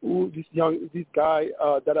 This guy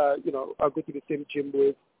that I go to the same gym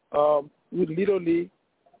with, who literally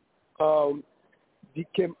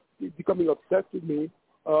becoming obsessed with me.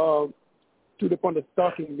 To the point of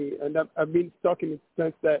stalking me, and I mean stalking in the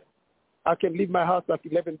sense that I can leave my house like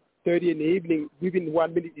 11:30 in the evening. Within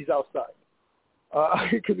 1 minute, he's outside.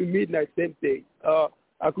 It could be midnight, same thing.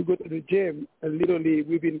 I could go to the gym, and literally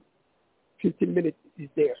within 15 minutes, he's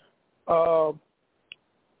there. But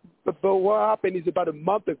what happened is about a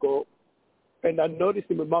month ago, and I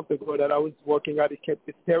noticed him a month ago that I was working out. He kept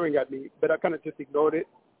staring at me, but I kind of just ignored it.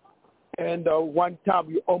 And one time,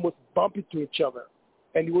 we almost bumped into each other.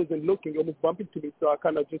 And he wasn't looking, almost bumping to me, so I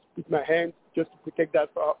kind of just put my hands just to prevent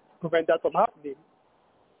that from happening.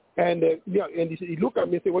 And he looked at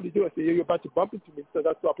me and said, "What are you doing?" I said, "You're about to bump into me," so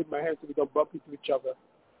that's why I put my hands so we don't bump into each other.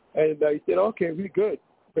 And he said, "Okay, we're good."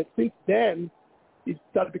 But since then, he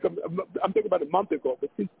started becoming, I'm talking about a month ago, but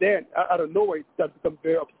since then, I don't know why he started to become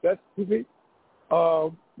very obsessed with me.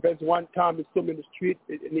 There's one time he saw me in the street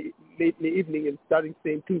late in the evening and started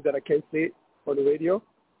saying things that I can't say on the radio.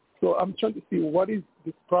 So I'm trying to see what is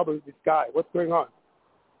this problem with this guy. What's going on?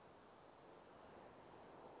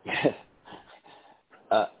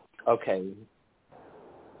 Okay.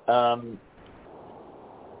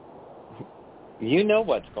 You know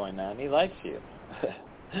what's going on. He likes you.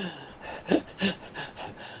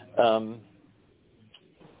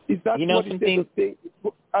 Is that what he said?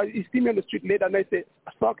 He see me on the street late and I say,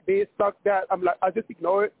 "Suck this, suck that." I'm like, I just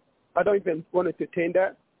ignore it. I don't even want to entertain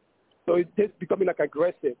that. So it's just becoming like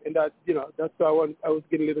aggressive, and that's why I was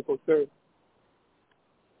getting a little concerned.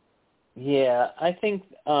 Yeah, I think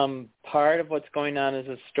part of what's going on is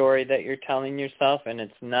a story that you're telling yourself, and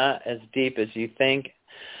it's not as deep as you think.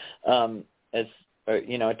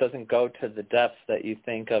 It doesn't go to the depths that you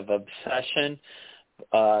think of obsession.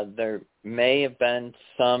 There may have been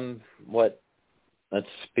some what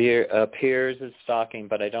appears as stalking,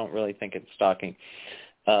 but I don't really think it's stalking.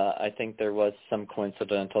 I think there was some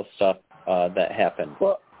coincidental stuff that happened.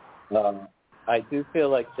 Well, I do feel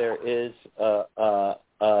like there is what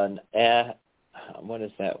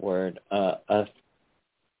is that word?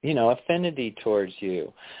 Affinity towards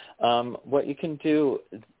you. What you can do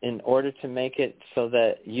in order to make it so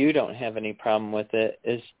that you don't have any problem with it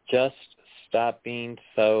is just stop being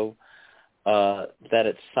so that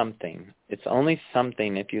it's something. It's only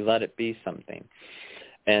something if you let it be something.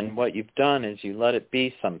 And what you've done is you let it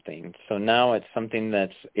be something. So now it's something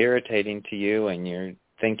that's irritating to you, and you're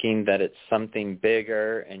thinking that it's something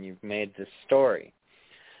bigger, and you've made this story.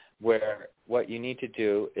 Where what you need to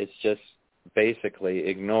do is just basically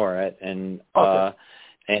ignore it, and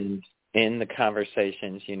and in the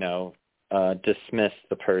conversations, dismiss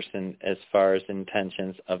the person as far as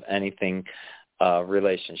intentions of anything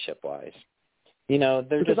relationship-wise. They're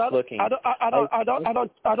because just looking. I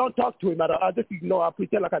don't talk to him. I just ignore. I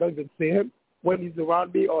pretend like I don't even see him when he's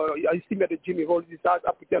around me, or I see him at the gym. He holds his eyes.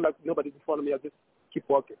 I pretend like nobody's in front of me. I just keep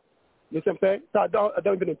walking. You know what I'm saying? So I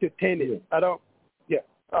don't even entertain it. I don't. Yeah.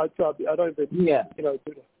 I don't even. Yeah. Do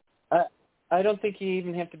that. I don't think you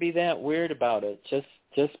even have to be that weird about it.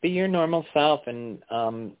 Just be your normal self, and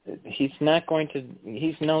he's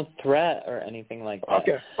no threat or anything like that.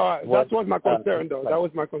 Okay, all right. That was my concern, though. That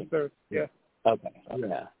was my concern. Yeah. Okay.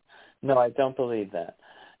 Yeah. No, I don't believe that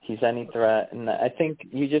he's any threat, and I think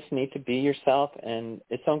you just need to be yourself, and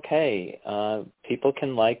it's okay. People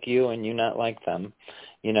can like you, and you not like them,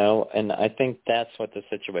 and I think that's what the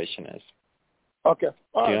situation is. Okay.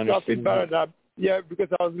 All right. So I feel better now. Yeah, because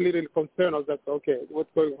I was a little concerned. I was like, okay, what's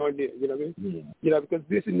going on here? You know what I mean? Yeah. Because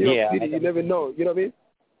this in New York City, you never know. You know what I mean?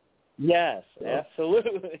 Yes,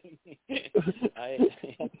 absolutely.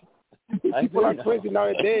 People are crazy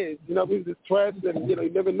nowadays, with the stress, and, you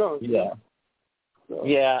never know. Yeah. So,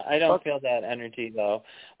 yeah, I don't feel that energy, though.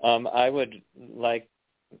 I would,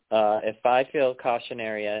 if I feel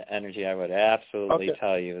cautionary energy, I would absolutely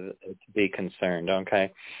tell you to be concerned,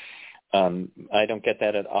 okay? I don't get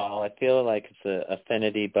that at all. I feel like it's an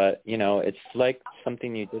affinity, but, it's like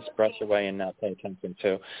something you just brush away and not pay attention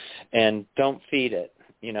to. And don't feed it.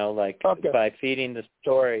 By feeding the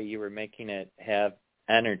story, you were making it have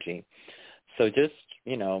energy. So just,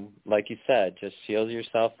 like you said, just shield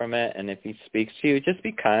yourself from it. And if he speaks to you, just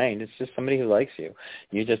be kind. It's just somebody who likes you.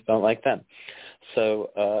 You just don't like them.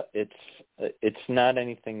 So it's not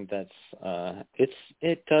anything that's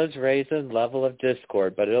it does raise a level of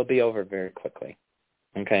discord, but it'll be over very quickly.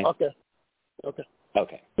 Okay? Okay.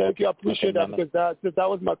 Thank you. I appreciate that because that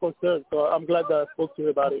was my concern. So I'm glad that I spoke to you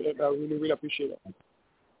about it. And I really, really appreciate it.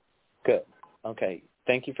 Good. Okay.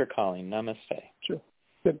 Thank you for calling. Namaste. Sure.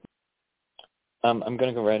 Good. I'm going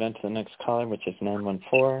to go right on to the next caller, which is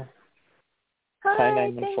 914. Hi,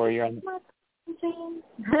 914. You're on.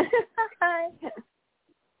 Hi.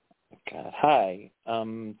 God. Hi.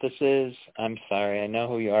 This is, I'm sorry, I know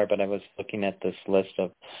who you are, but I was looking at this list of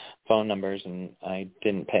phone numbers and I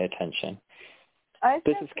didn't pay attention.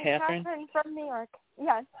 This is Catherine? Catherine from New York.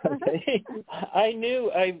 Yes. Okay.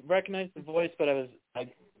 I recognized the voice, but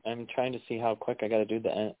I'm trying to see how quick I got to do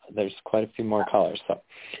that. There's quite a few more callers. So,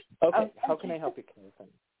 okay. How can I help you, Catherine?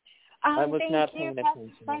 I was not paying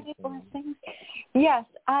attention. Yes,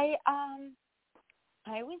 I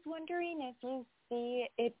was wondering if you see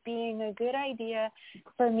it being a good idea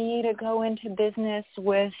for me to go into business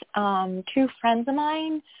with two friends of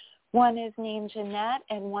mine. One is named Jeanette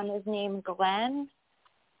and one is named Glenn.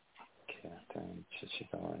 Catherine, should she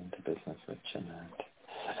go into business with Jeanette? Is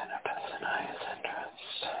it in her best and highest interest?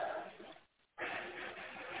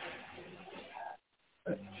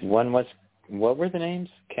 What were the names?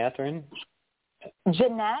 Catherine?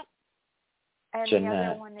 Jeanette. And Jeanette.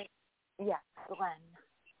 The other one is, Glenn.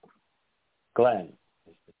 Glenn.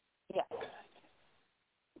 Yes.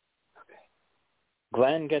 Okay.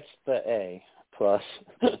 Glenn gets the A plus.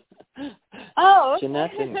 Oh, okay.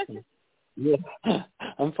 Jeanette didn't. Yeah.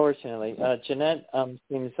 Unfortunately, Jeanette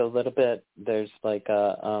seems a little bit. There's like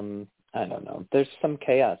I don't know. There's some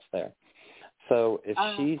chaos there. So if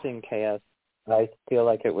she's in chaos, I feel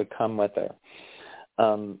like it would come with her.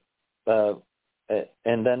 And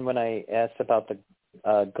then when I asked about the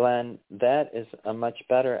Glenn, that is a much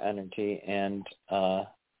better energy, and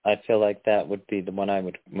I feel like that would be the one I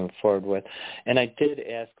would move forward with. And I did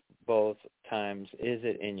ask both times, is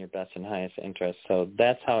it in your best and highest interest? So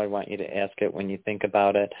that's how I want you to ask it when you think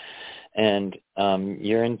about it. And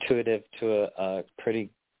you're intuitive to a pretty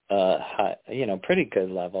high, pretty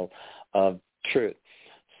good level of truth.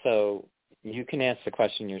 So you can ask the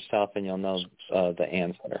question yourself, and you'll know the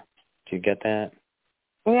answer. Do you get that?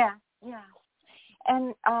 Yeah.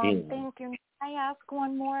 And thank you. May I ask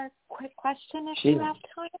one more quick question if you have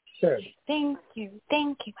time? Sure. Thank you.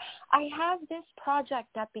 I have this project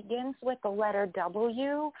that begins with the letter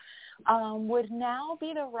W. Would now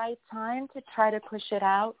be the right time to try to push it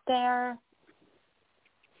out there?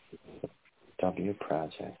 W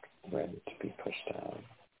project ready to be pushed out.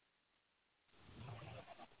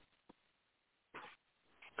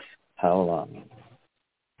 How long?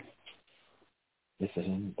 This is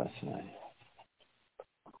in best night.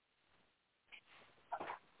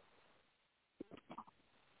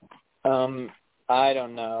 I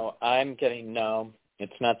don't know. I'm getting no.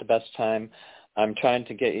 It's not the best time. I'm trying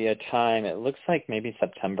to get you a time. It looks like maybe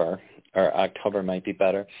September or October might be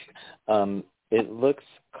better. It looks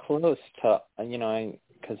close to,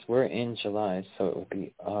 because we're in July, so it would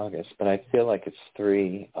be August, but I feel like it's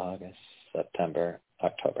 3 August, September,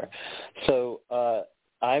 October. So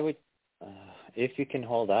I would, if you can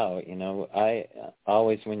hold out, I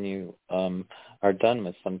always, when you are done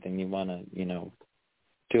with something, you want to,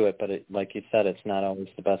 do it, but like you said, it's not always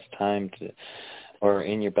the best time to, or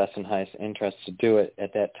in your best and highest interest to do it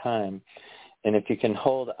at that time. And if you can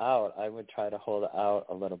hold out, I would try to hold out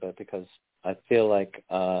a little bit, because I feel like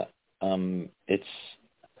it's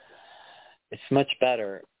much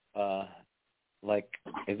better. Like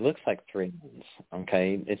it looks like 3 months.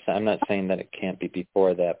 Okay, I'm not saying that it can't be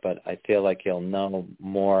before that, but I feel like you'll know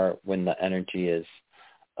more when the energy is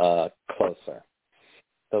closer.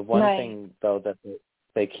 The one thing though that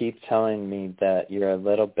they keep telling me that you're a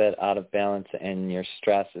little bit out of balance and your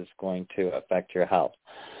stress is going to affect your health.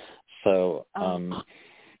 So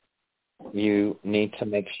you need to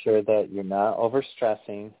make sure that you're not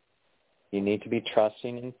overstressing. You need to be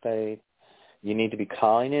trusting in faith. You need to be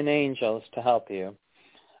calling in angels to help you.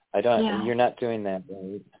 You're not doing that,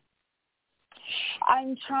 right?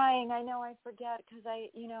 I'm trying. I know I forget because I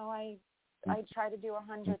try to do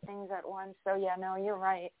 100 things at once. So yeah, no, you're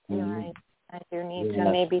right. You're right. I do need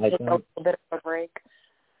to maybe take a little bit of a break.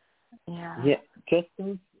 Yeah. Yeah.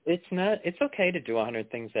 It's okay to do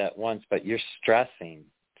 100 things at once, but you're stressing,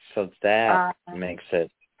 so that makes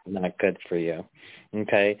it not good for you.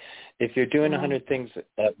 Okay, if you're doing 100 things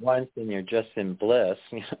at once and you're just in bliss,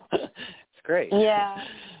 it's great. Yeah.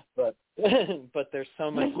 But there's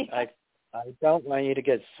so much. I don't want you to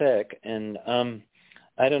get sick, and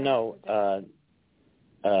I don't know.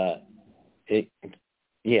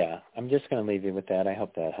 I'm just going to leave you with that. I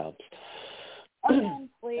hope that helps.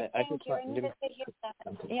 Honestly, thank you. I needed to hear that.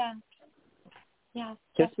 Yeah. Yeah.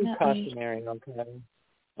 Just be cautionary, okay?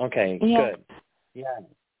 Okay. Yeah. Good. Yeah.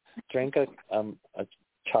 Drink a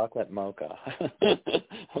chocolate mocha. Okay.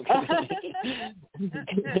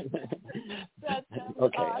 That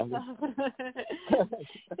sounds awesome.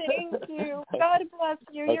 Thank you. God bless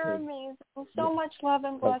you. Okay. You're amazing. So much love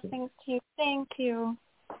and blessings to you. Thank you.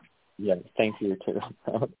 Yeah, thank you too.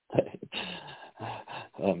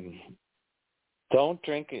 Don't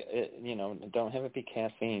drink it, don't have it be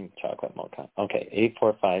caffeine chocolate mocha. Okay,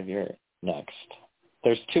 845, you're next.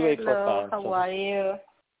 There's two 845. Hello, how are you?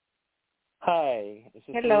 Hi. Is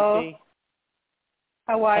this Hello. Lucy?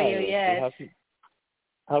 How are you? Yes.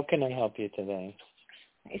 How can I help you today?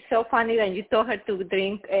 It's so funny that you told her to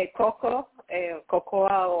drink cocoa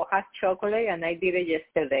or hot chocolate, and I did it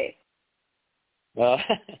yesterday.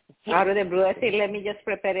 Out of the blue, I said, let me just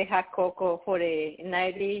prepare a hot cocoa for the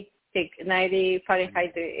 90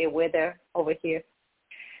 Fahrenheit weather over here.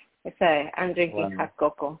 I'm drinking hot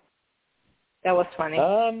cocoa. That was funny.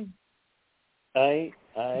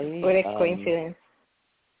 What a coincidence.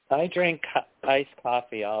 I drink iced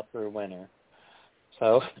coffee all through winter.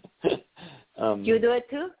 So you do it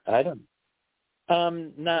too? I don't.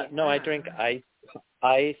 No, I drink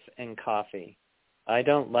ice and coffee. I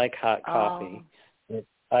don't like hot coffee.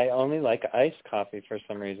 I only like iced coffee for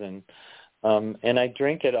some reason. And I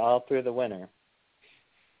drink it all through the winter.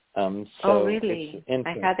 Really?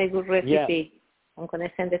 I had a good recipe. Yeah. I'm going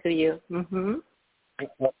to send it to you. Mm-hmm.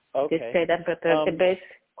 Okay. They said I prepared the best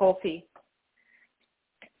coffee.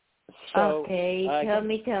 So, okay, tell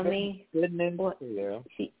me. Good news for you.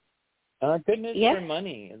 Good news for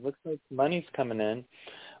money. It looks like money's coming in,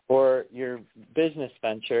 or your business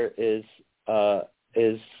venture is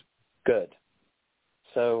good.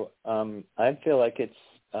 So I feel like it's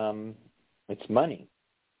money.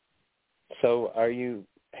 So are you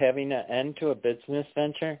having an end to a business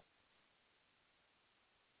venture?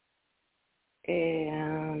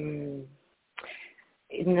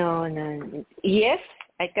 No. Yes,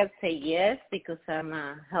 I can say yes because I'm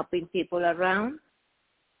helping people around,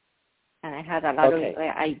 and I had a lot of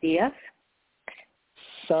ideas.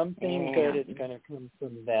 Something good is going to come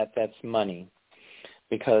from that. That's money,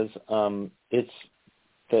 because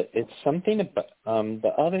it's something about.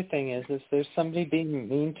 The other thing is there somebody being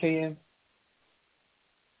mean to you?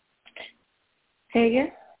 Say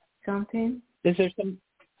again? Something? Is there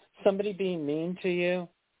somebody being mean to you?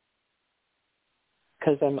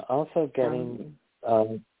 Because I'm also getting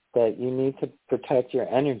that you need to protect your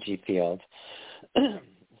energy field.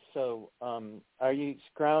 So are you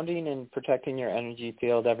grounding and protecting your energy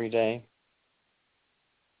field every day?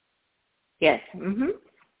 Yes. Mm-hmm.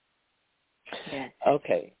 Yes.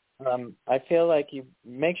 Okay. I feel like you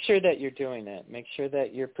make sure that you're doing it. Make sure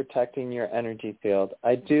that you're protecting your energy field.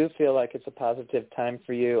 I do feel like it's a positive time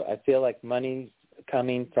for you. I feel like money's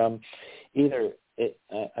coming from either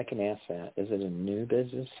I can ask that. Is it a new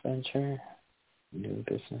business venture? New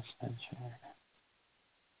business venture?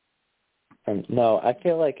 No, I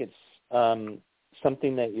feel like it's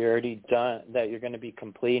something that you're already done, that you're going to be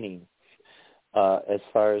completing as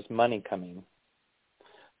far as money coming.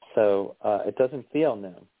 So it doesn't feel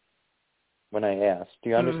new when I ask. Do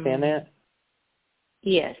you understand that?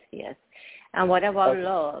 Yes. And what about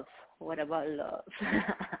love? What about love?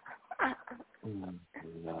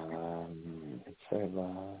 It's so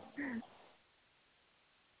love.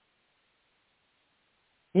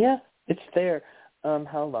 Yeah, it's there.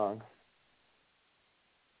 How long?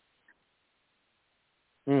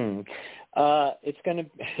 It's going to,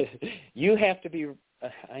 you have to be,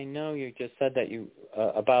 I know you just said that you,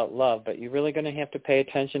 about love, but you're really going to have to pay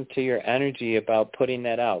attention to your energy about putting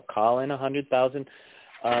that out. Call in 100,000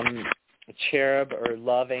 cherub or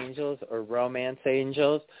love angels or romance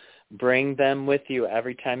angels. Bring them with you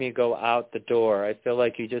every time you go out the door. I feel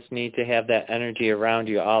like you just need to have that energy around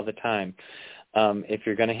you all the time. If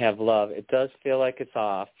you're going to have love, it does feel like it's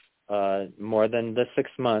off more than the 6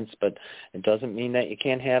 months, but it doesn't mean that you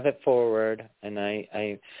can't have it forward. And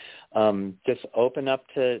I just open up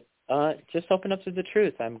to the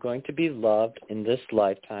truth. I'm going to be loved in this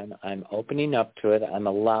lifetime. I'm opening up to it. I'm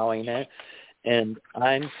allowing it. And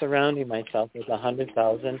I'm surrounding myself with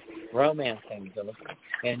 100,000 romance angels,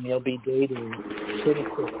 and you'll be dating pretty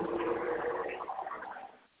quickly.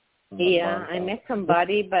 Yeah, I met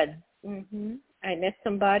somebody, but I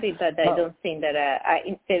don't think that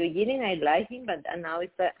in the beginning I liked him, but now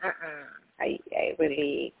it's I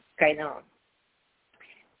really kind of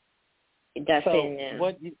it doesn't.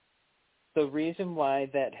 The reason why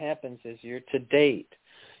that happens is you're to date.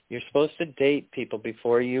 You're supposed to date people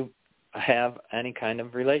before you have any kind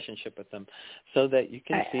of relationship with them, so that you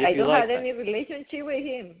can see if you like them. I don't have any relationship with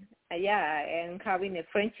him. I'm having a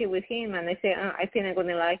friendship with him, and I say, I think I'm going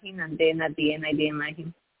to like him, and then at the end I didn't like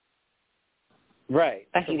him. Right.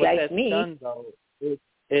 But so he what likes that's me. done, though,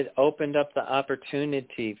 it opened up the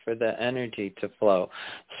opportunity for the energy to flow.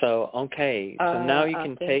 So, so now you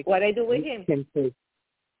can take... What I do with him?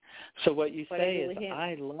 So what you say is,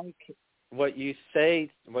 I like... What you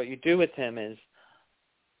say, what you do with him is,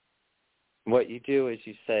 what you do is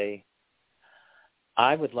you say,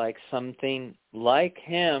 I would like something like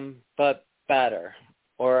him, but better.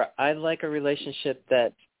 Or I'd like a relationship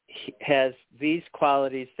that has these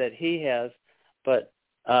qualities that he has, but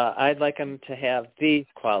I'd like him to have these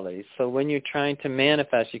qualities. So when you're trying to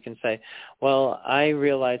manifest, you can say, well, I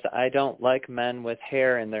realize I don't like men with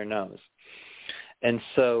hair in their nose. And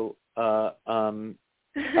so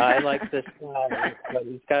I like this guy, but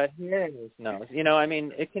he's got hair in his nose.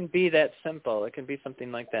 It can be that simple. It can be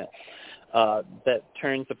something like that that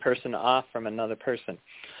turns a person off from another person.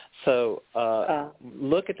 So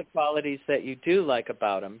look at the qualities that you do like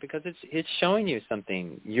about him, because it's showing you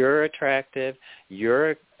something. You're attractive.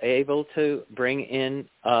 You're able to bring in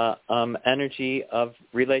energy of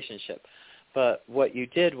relationship. But what you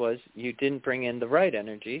did was you didn't bring in the right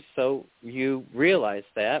energy, so you realized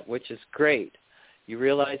that, which is great. You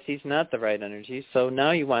realize he's not the right energy, so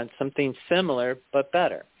now you want something similar but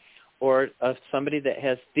better, or somebody that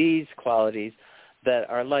has these qualities that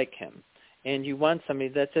are like him. And you want somebody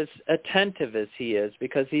that's as attentive as he is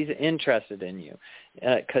because he's interested in you,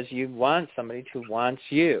 because you want somebody who wants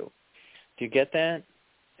you. Do you get that?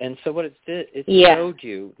 And so what it did, it showed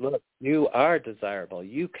you, look, you are desirable.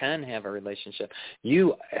 You can have a relationship.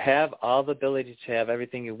 You have all the ability to have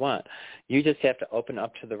everything you want. You just have to open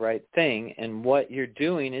up to the right thing. And what you're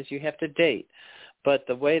doing is you have to date. But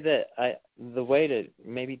the way to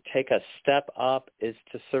maybe take a step up is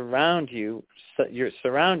to surround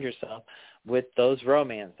yourself with those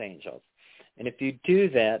romance angels. And if you do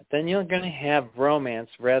that, then you're going to have romance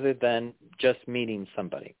rather than just meeting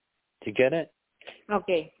somebody. Do you get it?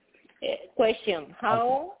 Okay. Question: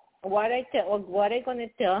 What I going to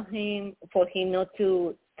tell him for him not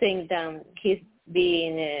to think that he's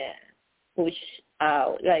being pushed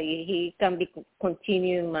out? Like he can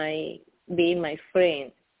continue being my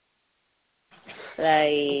friend.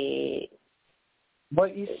 Like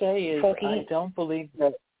what you say is, I don't believe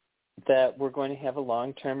that we're going to have a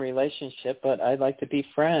long-term relationship, but I'd like to be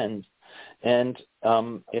friends. And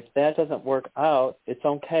if that doesn't work out, it's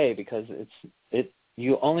okay, because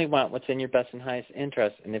you only want what's in your best and highest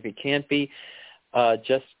interest. And if it can't be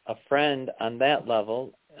just a friend on that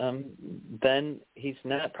level, then he's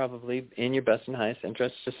not probably in your best and highest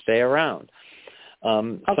interest to stay around.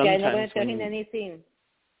 I'm not going to tell him anything.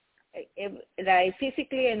 Like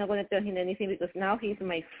physically, I'm not going to tell him anything, because now he's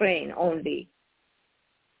my friend only.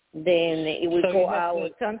 Then it will go out or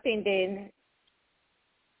something, then...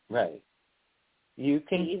 Right. You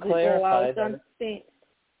can clarify that.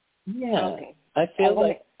 Yeah. Okay. I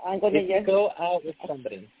feel if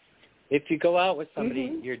you go out with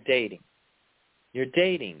somebody, you're dating. You're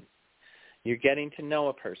dating. You're getting to know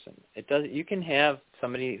a person. You can have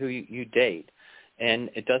somebody who you date, and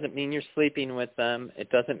it doesn't mean you're sleeping with them. It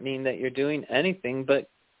doesn't mean that you're doing anything but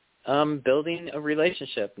building a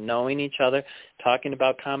relationship, knowing each other, talking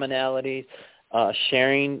about commonalities,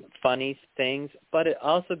 sharing funny things, but it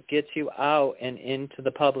also gets you out and into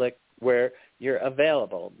the public where you're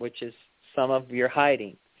available, which is some of your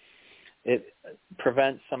hiding. it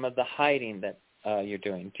prevents some of the hiding that you're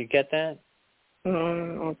doing. Do you get that?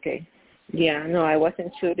 Okay. Yeah, no, I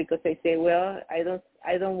wasn't sure because I say, well, I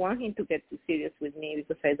don't want him to get too serious with me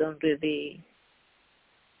because I don't really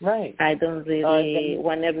want a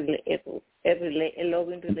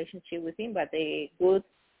loving relationship with him, but a good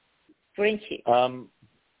friendship.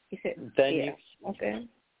 Okay.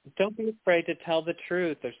 Don't be afraid to tell the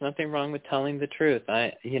truth. There's nothing wrong with telling the truth.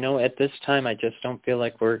 At this time, I just don't feel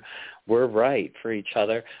like we're right for each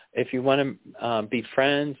other. If you want to be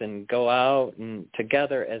friends and go out and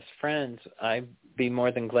together as friends, I'd be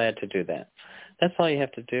more than glad to do that. That's all you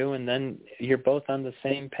have to do, and then you're both on the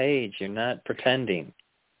same page. You're not pretending.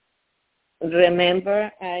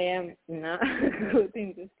 Remember, I am not good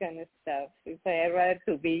in this kind of stuff. I'd rather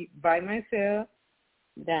to be by myself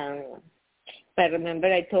than... But remember,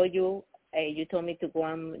 I told you, you told me to go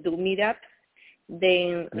and do meetups.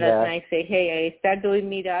 Then last night I say, hey, I start doing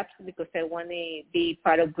meetups because I want to be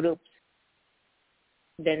part of groups.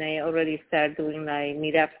 Then I already start doing like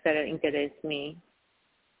meetups that interest me.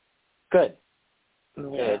 Good. Yeah.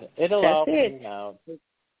 Good. It'll all pan out.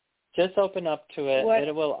 Just open up to it.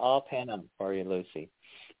 It will all pan out for you, Lucy.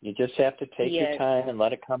 You just have to take your time and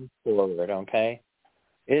let it come forward, okay?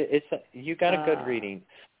 You got a good reading.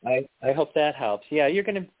 I hope that helps. Yeah, you're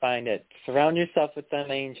going to find it. Surround yourself with them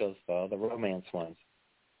angels, though, the romance ones.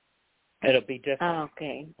 It'll be different.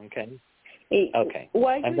 Okay. Okay? Okay.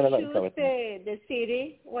 Why you choose the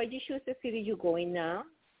city? Why you choose the city you're going now?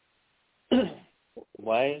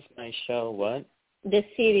 Why is my show what? The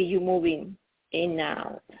city you're moving in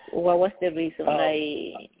now. What was the reason?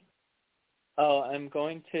 I'm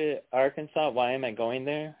going to Arkansas. Why am I going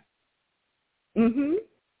there? Mm-hmm.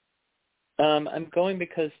 I'm going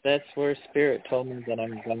because that's where Spirit told me that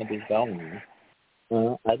I'm going to be going.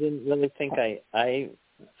 I didn't really think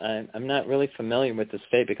I'm not really familiar with the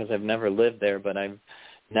state because I've never lived there, but I've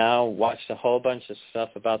now watched a whole bunch of stuff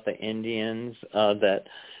about the Indians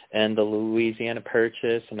and the Louisiana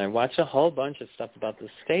Purchase, and I watched a whole bunch of stuff about the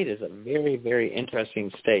state. It's a very, very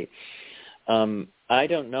interesting state. I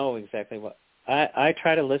don't know exactly what I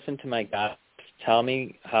try to listen to my guides tell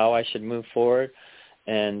me how I should move forward.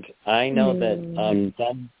 And I know that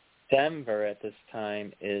Denver at this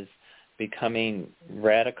time is becoming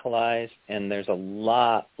radicalized, and there's a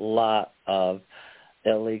lot of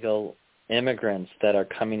illegal immigrants that are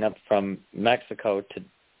coming up from Mexico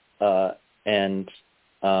and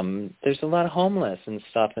there's a lot of homeless and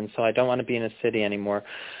stuff, and so I don't want to be in a city anymore,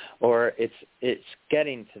 or it's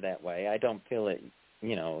getting to that way. I don't feel it,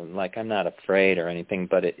 like I'm not afraid or anything,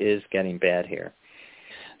 but it is getting bad here.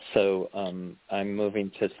 So I'm moving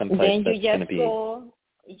to some place that's going to be...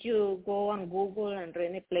 You go on Google and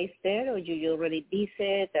rent a place there, or you already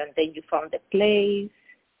visit and then you found a place?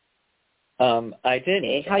 I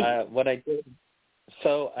didn't. What I did...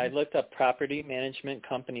 So I looked up property management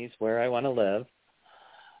companies where I want to live.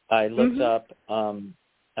 I looked up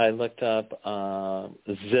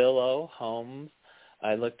Zillow Homes.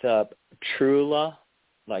 I looked up Trula,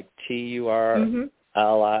 like Turlia.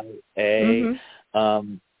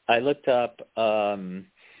 I looked up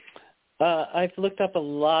I've looked up a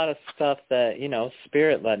lot of stuff that,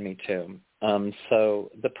 Spirit led me to.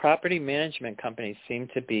 So the property management companies seem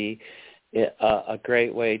to be a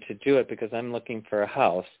great way to do it because I'm looking for a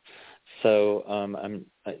house. So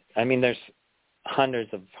there's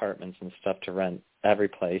hundreds of apartments and stuff to rent every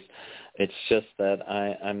place. It's just that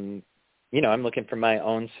I'm looking for my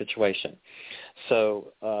own situation.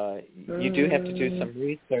 So you do have to do some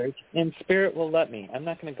research, and Spirit will let me. I'm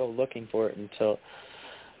not going to go looking for it until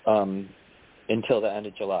the end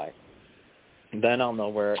of July. Then I'll know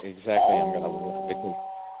where exactly I'm going to live because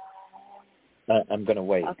I'm going to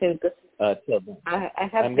wait. Okay, because till then.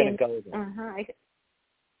 I'm going to go there.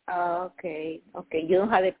 Okay. You don't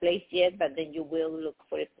have a place yet, but then you will look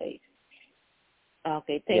for a place.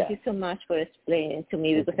 Okay, thank you so much for explaining to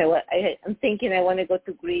me because I'm thinking I want to go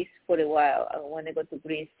to Greece for a while. I want to go to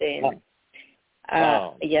Greece and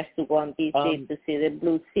just to go and visit to see the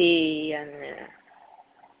Blue Sea and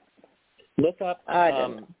look up.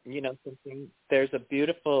 Something. There's a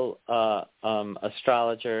beautiful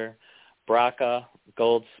astrologer, Braca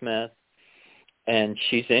Goldsmith, and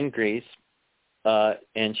she's in Greece,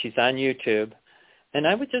 and she's on YouTube. And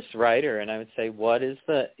I would just write her, and I would say, what is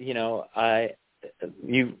the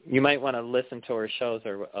You might want to listen to her shows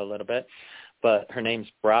a little bit, but her name's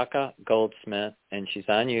Braca Goldsmith, and she's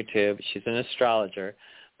on YouTube. She's an astrologer.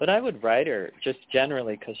 But I would write her just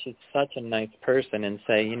generally because she's such a nice person and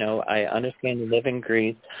say, I understand you live in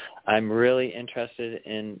Greece. I'm really interested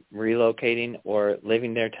in relocating or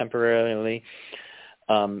living there temporarily.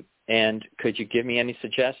 And could you give me any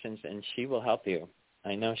suggestions? And she will help you.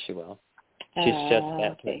 I know she will. She's just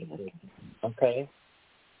that. Okay.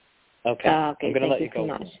 Okay. I'm going to let you go. So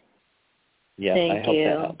much. Yeah, Thank I hope you.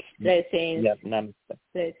 that helps. Blessings. Yep, namaste.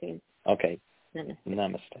 Blessings. Okay.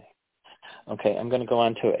 Namaste. Okay, I'm going to go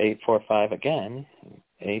on to 845 again.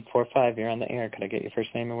 845, you're on the air. Could I get your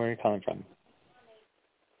first name and where you're calling from?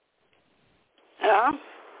 Hello?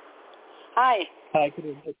 Hi. Hi, could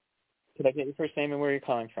I get your first name and where you're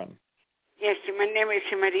calling from? Yes, my name is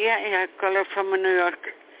Maria, and I call from New York.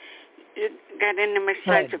 You got any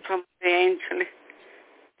message from the angel?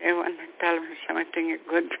 They want to tell me something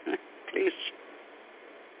good, please.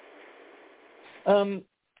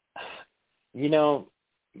 You know,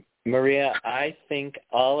 Maria, I think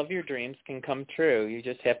all of your dreams can come true. You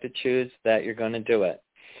just have to choose that you're going to do it.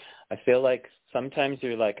 I feel like sometimes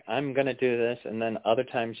you're like, I'm going to do this, and then other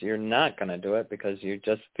times you're not going to do it because you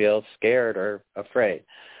just feel scared or afraid.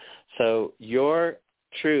 So your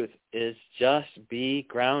truth is just be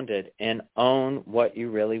grounded and own what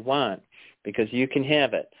you really want because you can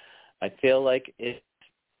have it. I feel like it's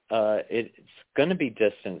going to be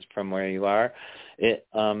distance from where you are,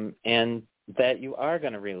 and that you are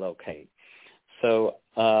going to relocate. So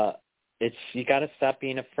you got to stop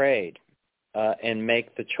being afraid and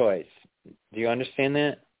make the choice. Do you understand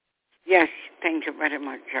that? Yes, thank you very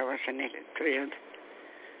much. I was thrilled.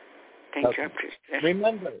 Thank you. I appreciate it.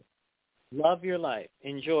 Remember, love your life.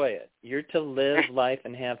 Enjoy it. You're to live life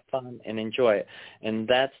and have fun and enjoy it. And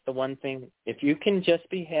that's the one thing. If you can just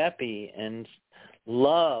be happy and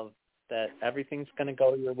love that everything's going to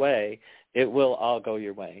go your way, it will all go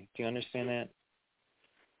your way. Do you understand that?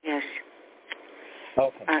 Yes.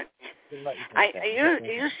 Okay.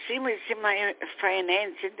 You see my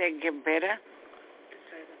finances, they get better?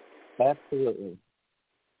 Absolutely.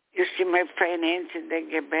 You see my finances, they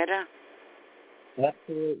get better?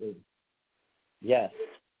 Absolutely. Yes.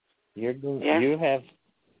 You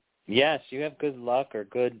have good luck or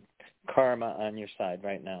good karma on your side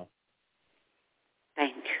right now.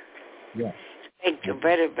 Thank you. Yes. Thank you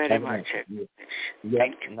very, very much. Yes.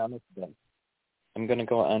 Thank you. Namaste. I'm going to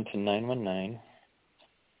go on to 919.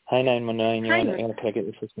 Hi, 919. You're on the air. Can I get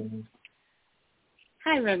your first name?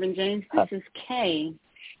 Hi, Reverend James. This is Kay.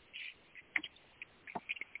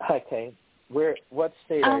 Hi, Kay. What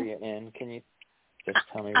state are you in? Can you just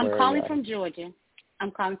tell me where you are? I'm calling from Georgia.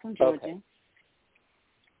 Okay.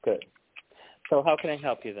 Good. So how can I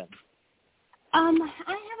help you then? I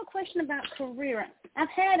have a question about career. I've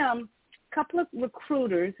had a couple of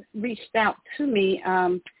recruiters reached out to me,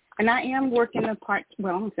 and I am working I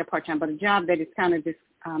won't say part-time, but a job that is kind of just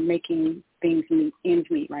making things ends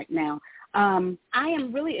meet right now. I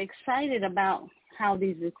am really excited about how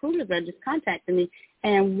these recruiters are just contacting me,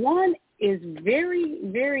 and one is very,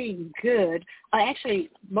 very good. Actually,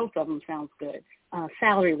 both of them sounds good,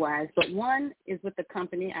 salary-wise, but one is with the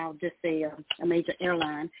company, I'll just say a major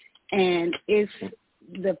airline, and it's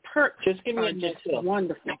the perks just give me are just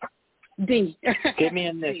wonderful. D. Give me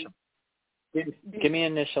an initial. Give me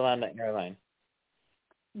an initial on the airline.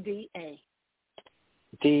 DA.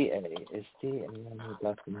 DA. Is DA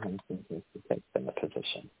less than 100 to take in the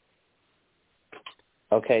position?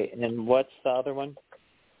 Okay, and what's the other one?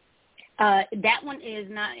 That one is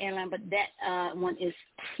not airline, but that one is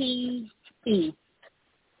TE. TC,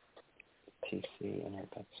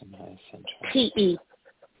 Introduction High Central. TE.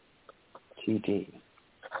 TD.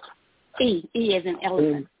 E as in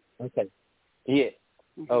elephant. Okay. E.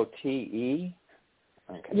 Oh, TE?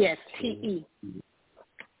 Okay. Yes, TE.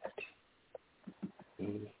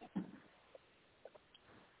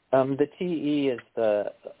 The TE is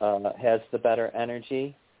has the better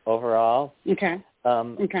energy overall. Okay.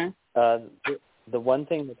 Okay. The one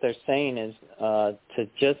thing that they're saying is to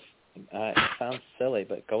just it sounds silly,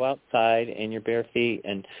 but go outside in your bare feet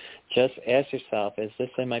and just ask yourself, is this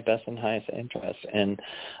in my best and highest interest? And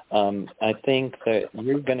I think that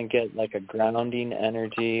you're going to get like a grounding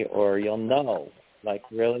energy, or you'll know, like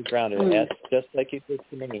really grounded. Ask just like you did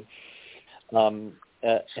to me.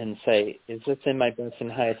 And say, is this in my best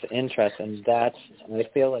and highest interest? And I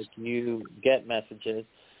feel like you get messages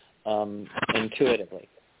intuitively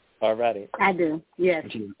already. I do, yes.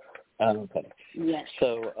 Okay. Yes.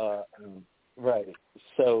 So, right.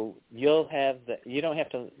 So you don't have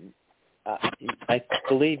to, I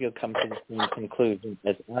believe you'll come to the same conclusion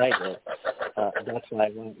as I did. That's why I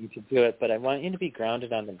want you to do it, but I want you to be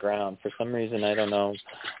grounded on the ground. For some reason, I don't know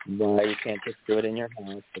why you can't just do it in your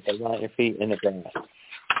house, but I want your feet in the grass.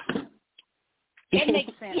 It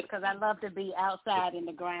makes sense because I love to be outside in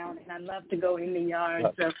the ground, and I love to go in the yard.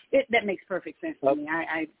 So that makes perfect sense to me.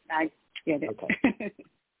 I get it. Okay.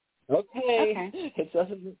 Okay.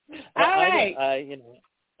 All right.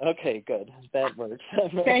 Okay, good. That works.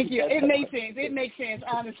 Thank you. It makes sense. It makes sense.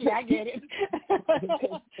 Honestly, I get it.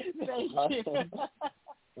 Thank you.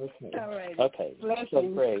 Okay. All right. Okay. Blessings. So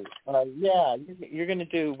great. Yeah, you're going to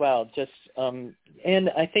do well. Just and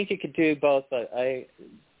I think you could do both.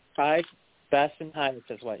 Five best and highest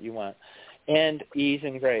is what you want, and ease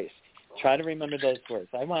and grace. Try to remember those words.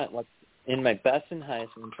 I want what's in my best and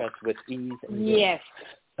highest interest with ease and grace. Yes.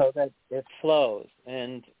 So that it flows,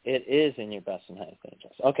 and it is in your best and highest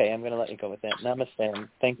interest. Okay, I'm going to let you go with that. Namaste, and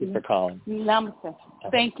thank you for calling. Namaste.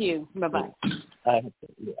 Thank you. Bye-bye. Okay,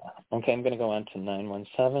 I'm going to go on to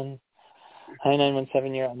 917. Hi,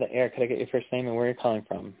 917, you're on the air. Could I get your first name and where you're calling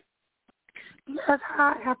from? Yes,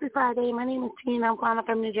 hi. Happy Friday. My name is Tina. I'm calling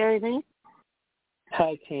from New Jersey.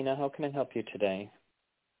 Hi, Tina. How can I help you today?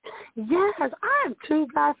 Yes, I have two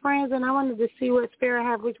guy friends, and I wanted to see what spirit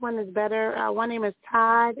have, which one is better. One name is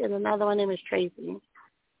Todd, and another one name is Tracy.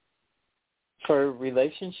 For a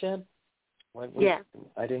relationship? Yes.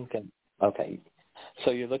 I didn't get. Okay.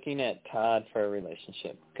 So you're looking at Todd for a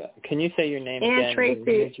relationship. Can you say your name and again? And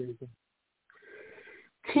Tracy.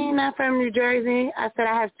 Tina from New Jersey. I said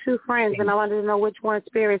I have two friends, and I wanted to know which one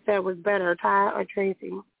spirit said was better, Todd or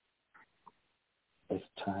Tracy. It's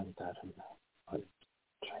Todd better?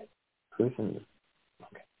 Who's in this?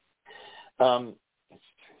 Okay.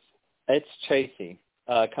 It's Tracy.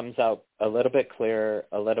 Comes out a little bit clearer,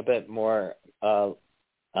 a little bit more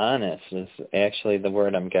honest is actually the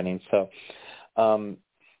word I'm getting. So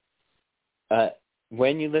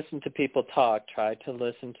when you listen to people talk, try to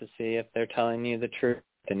listen to see if they're telling you the truth.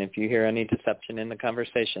 And if you hear any deception in the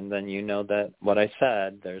conversation, then you know that what I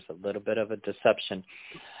said, there's a little bit of a deception.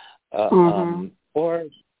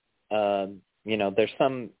 There's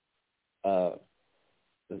some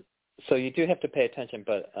so you do have to pay attention,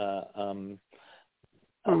 but I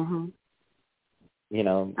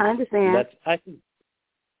understand.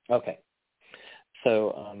 Okay.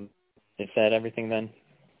 So is that everything then?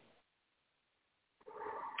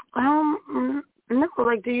 No.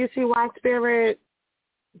 Like, do you see why spirit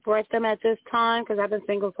brought them at this time? Because I've been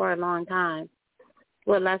single for a long time.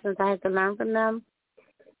 What lessons I have to learn from them?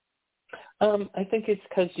 I think it's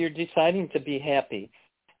because you're deciding to be happy,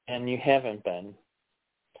 and you haven't been.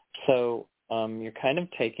 So you're kind of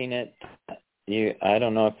taking it. I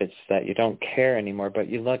don't know if it's that you don't care anymore, but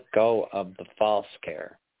you let go of the false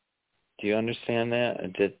care. Do you understand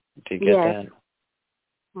that? Do you get that?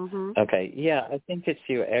 Mm-hmm. Okay. Yeah, I think it's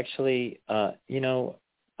you. Actually,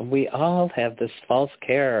 we all have this false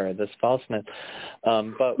care, this falseness,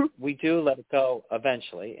 but we do let it go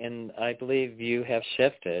eventually. And I believe you have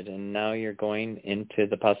shifted, and now you're going into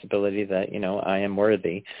the possibility that, I am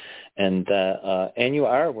worthy, and and you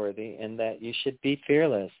are worthy, and that you should be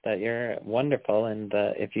fearless, that you're wonderful, and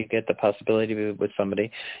if you get the possibility to be with somebody,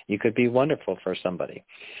 you could be wonderful for somebody.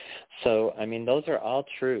 So, those are all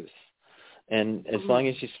truths. And as long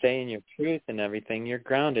as you stay in your truth and everything, you're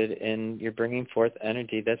grounded and you're bringing forth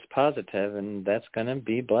energy that's positive, and that's going to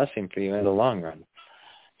be a blessing for you in the long run.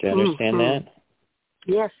 Do you understand that?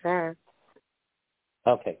 Yes, sir.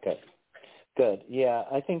 Okay, good. Yeah,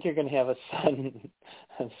 I think you're going to have a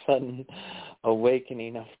sudden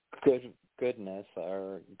awakening of goodness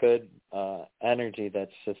or good energy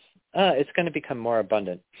that's just, it's going to become more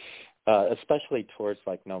abundant, especially towards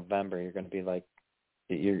like November. You're going to be like,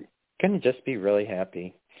 you're going to just be really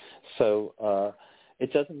happy. So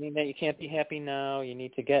it doesn't mean that you can't be happy now. You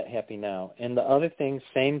need to get happy now. And the other thing,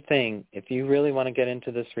 same thing, if you really want to get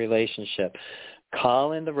into this relationship,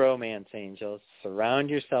 call in the romance angels, surround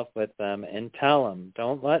yourself with them, and tell them,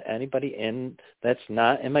 don't let anybody in that's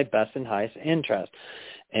not in my best and highest interest.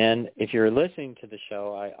 And if you're listening to the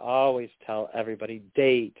show, I always tell everybody,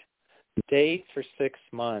 date for 6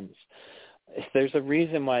 months. If there's a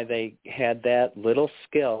reason why they had that little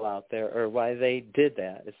skill out there, or why they did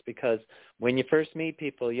that, it's because when you first meet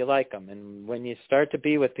people, you like them. And when you start to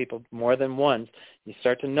be with people more than once, you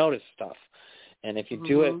start to notice stuff. And if you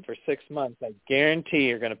do it for 6 months, I guarantee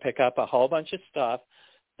you're going to pick up a whole bunch of stuff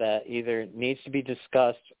that either needs to be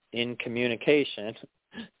discussed in communication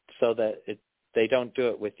so that they don't do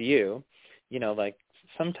it with you. Like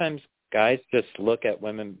sometimes guys just look at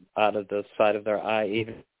women out of the side of their eye,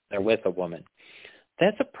 even if they're with a woman.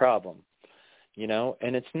 That's a problem,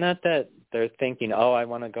 and it's not that they're thinking, oh, I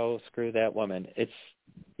want to go screw that woman. It's,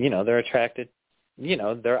 they're attracted,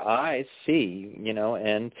 their eyes see,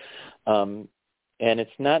 and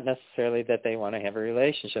it's not necessarily that they want to have a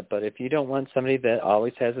relationship, but if you don't want somebody that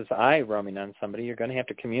always has his eye roaming on somebody, you're going to have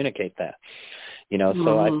to communicate that,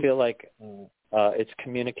 So I feel like its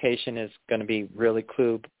communication is going to be really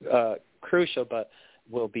crucial, but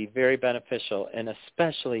will be very beneficial, and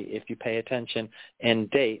especially if you pay attention and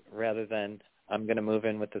date rather than I'm going to move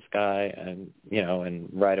in with this guy and, and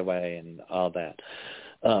right away and all that.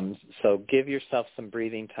 So give yourself some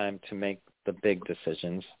breathing time to make the big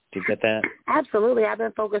decisions. Do you get that? Absolutely. I've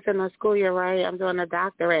been focusing on school. You're right. I'm doing a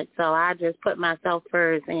doctorate, so I just put myself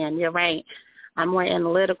first. And you're right. I'm more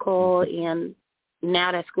analytical, and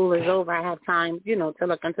now that school is over, I have time, to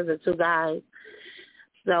look into the two guys.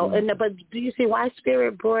 So, but do you see why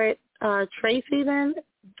Spirit brought Tracy then?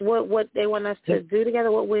 What they want us to do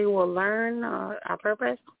together, what we will learn, our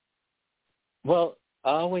purpose? Well,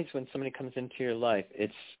 always when somebody comes into your life,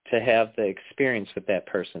 it's to have the experience with that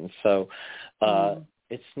person. So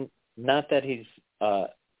it's not that he's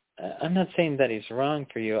I'm not saying that he's wrong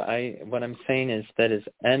for you. What I'm saying is that his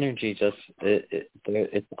energy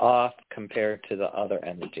it's off compared to the other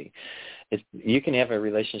energy. You can have a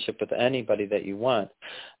relationship with anybody that you want.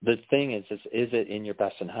 The thing is it in your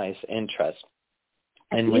best and highest interest?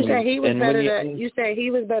 And you said he was better. You said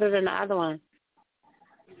he was better than the other one.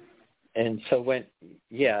 And so I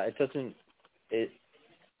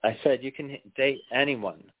said you can date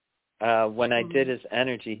anyone. When I did his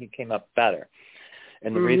energy, he came up better.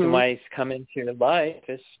 And the reason why he's come into your life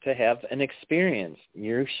is to have an experience.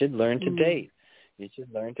 You should learn to date. You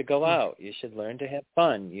should learn to go out. You should learn to have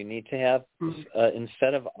fun. You need to have,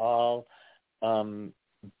 instead of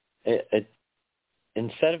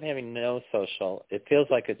having no social, it feels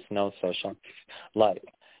like it's no social life.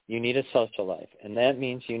 You need a social life, and that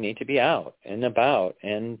means you need to be out and about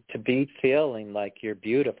and to be feeling like you're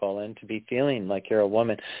beautiful and to be feeling like you're a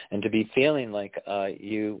woman and to be feeling like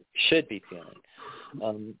you should be feeling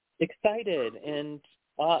excited and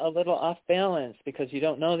a little off balance because you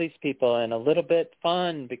don't know these people, and a little bit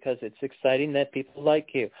fun because it's exciting that people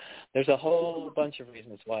like you. There's a whole bunch of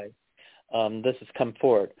reasons why this has come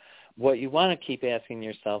forward. What you want to keep asking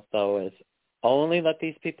yourself, though, is only let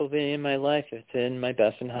these people be in my life if it's in my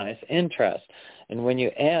best and highest interest. And when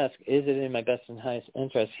you ask, is it in my best and highest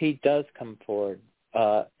interest, he does come forward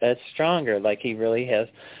as stronger, like he really has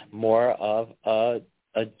more of a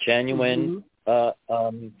genuine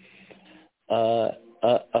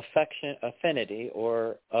affection, affinity,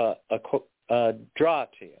 or a draw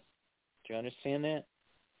to you. Do you understand that?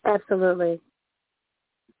 Absolutely.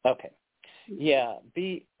 Okay. Yeah.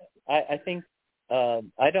 I think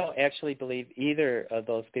I don't actually believe either of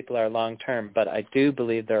those people are long-term, but I do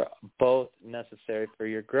believe they're both necessary for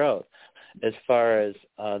your growth. As far as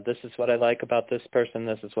this is what I like about this person,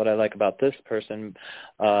 this is what I like about this person,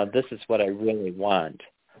 this is what I really want,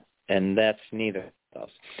 and that's neither of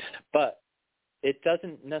those. But it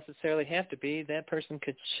doesn't necessarily have to be. That person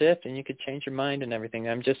could shift, and you could change your mind and everything.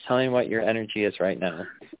 I'm just telling you what your energy is right now,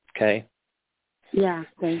 okay? Yeah,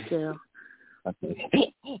 thank you. Okay.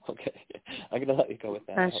 I'm going to let you go with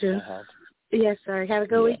that. That's true. Yes, sir. Have a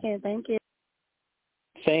good weekend. Thank you.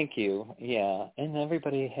 Thank you. Yeah. And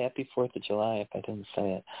everybody, happy 4th of July, if I didn't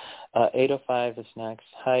say it. 805 is next.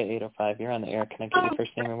 Hi, 805. You're on the air. Can I get your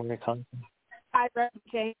first name and where you're calling from? Hi, Reverend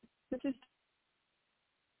James. This is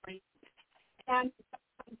and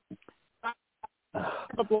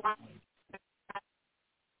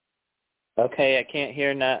okay, I can't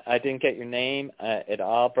hear. I didn't get your name. It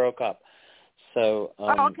all broke up. So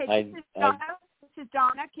okay. This is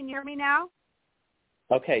Donna. Can you hear me now?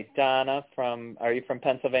 Okay, Donna are you from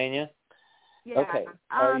Pennsylvania? Yeah. Okay.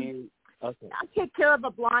 Okay. I take care of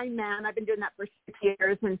a blind man. I've been doing that for 6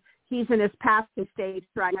 years, and he's in his passing stage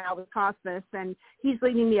right now with hospice, and he's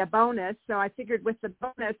leaving me a bonus. So I figured with the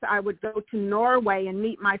bonus, I would go to Norway and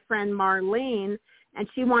meet my friend Marlene, and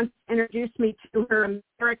she wants to introduce me to her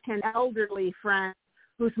American elderly friend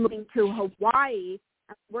who's moving to Hawaii.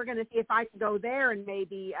 We're going to see if I can go there and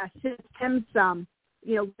maybe assist him some,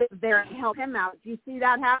 live there and help him out. Do you see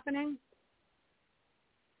that happening?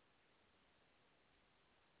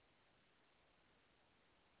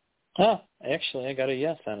 Oh, actually, I got a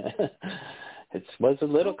yes on it. It was a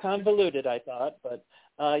little convoluted, I thought, but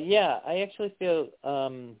yeah, I actually feel,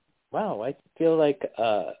 I feel like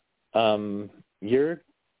you're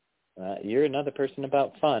another person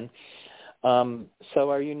about fun. So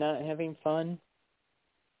are you not having fun?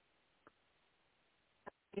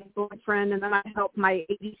 Boyfriend, and then I help my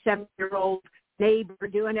 87-year-old neighbor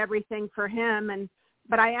doing everything for him,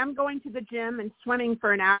 but I am going to the gym and swimming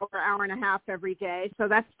for an hour and a half every day, so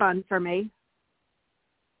that's fun for me.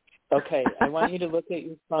 Okay, I want you to look at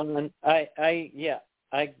your fun.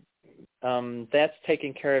 That's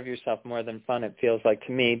taking care of yourself more than fun, it feels like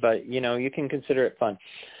to me, but, you can consider it fun.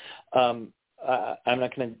 I'm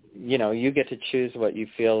not going to, you get to choose what you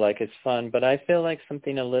feel like is fun, but I feel like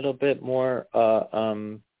something a little bit more,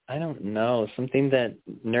 I don't know, something that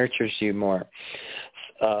nurtures you more,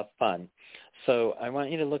 fun. So I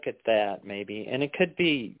want you to look at that maybe, and it could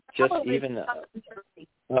be just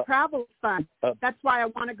travel is fun. That's why I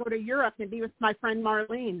want to go to Europe and be with my friend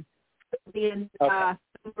Marlene.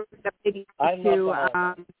 I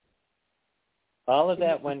love all of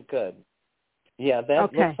that went good. Yeah,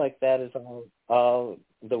 that looks like that is all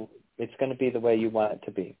it's going to be the way you want it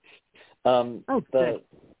to be.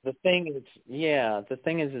 The thing is,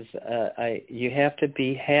 you have to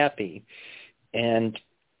be happy, and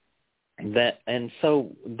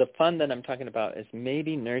so the fun that I'm talking about is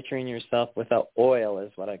maybe nurturing yourself with oil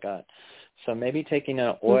is what I got. So maybe taking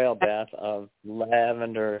an oil bath of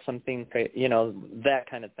lavender or something, that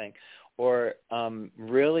kind of thing. Or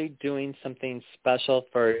really doing something special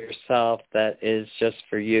for yourself that is just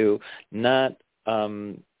for you, not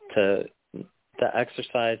to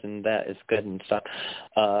exercise, and that is good and stuff,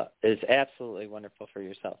 is absolutely wonderful for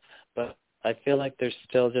yourself. But I feel like there's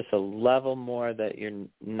still just a level more that you're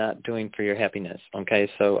not doing for your happiness, okay?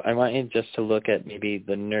 So I want you just to look at maybe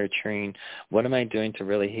the nurturing. What am I doing to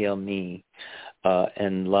really heal me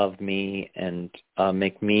and love me and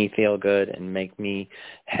make me feel good and make me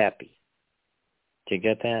happy? Do you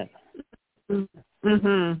get that?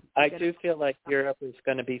 Mm-hmm. I do feel like Europe is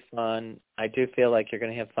going to be fun. I do feel like you're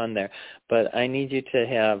going to have fun there, but I need you to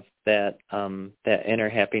have that inner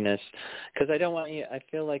happiness, because I don't want you. I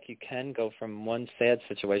feel like you can go from one sad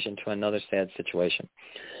situation to another sad situation,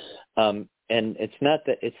 and it's not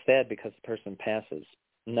that it's sad because the person passes.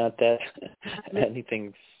 Not that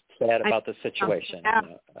anything's sad about the situation.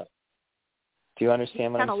 Do you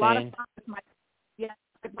understand what I'm saying?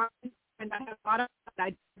 And I had a lot of fun.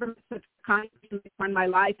 I never missed such kind in my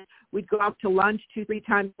life. We'd go out to lunch 2-3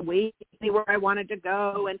 times a week, anywhere I wanted to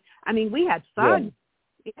go, and I mean, we had fun.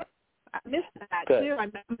 Yeah. I miss that too.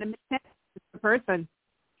 I'm a person.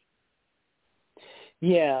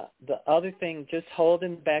 Yeah. The other thing, just hold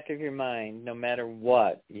in the back of your mind, no matter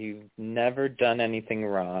what, you've never done anything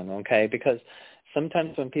wrong. Okay, because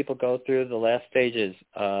sometimes when people go through the last stages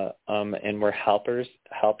and we're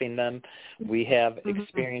helping them, we have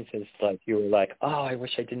experiences like you were like, oh, I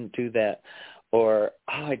wish I didn't do that, or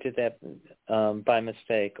oh, I did that by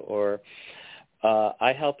mistake, or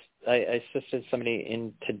I assisted somebody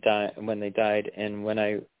into die when they died, and when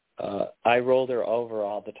I rolled her over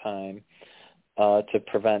all the time to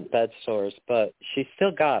prevent bed sores, but she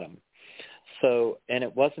still got them. So, and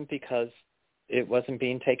it wasn't because it wasn't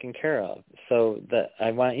being taken care of. So that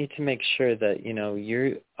I want you to make sure that,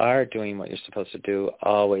 you are doing what you're supposed to do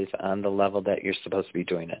always on the level that you're supposed to be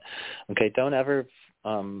doing it. Okay, don't ever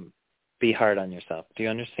be hard on yourself. Do you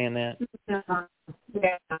understand that?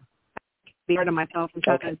 Yeah. Be hard on myself.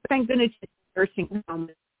 Okay. Thank goodness it's nursing home.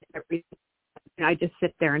 I just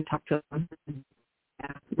sit there and talk to them,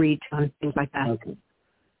 read to them, things like that. Okay.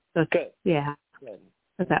 So, good. Yeah. Good.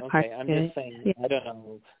 So that part. I'm just saying, I don't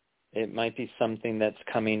know. It might be something that's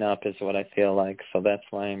coming up is what I feel like. So that's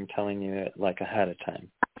why I'm telling you it like ahead of time.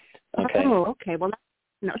 Okay. Oh, okay. Well,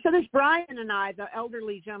 so there's Brian and I, the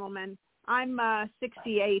elderly gentleman. I'm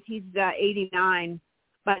 68. He's 89.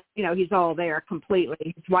 But, he's all there completely.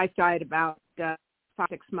 His wife died about 5-6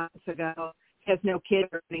 months ago. He has no kid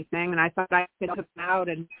or anything. And I thought I could help him out.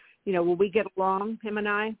 And, will we get along, him and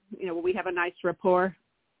I? Will we have a nice rapport?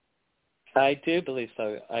 I do believe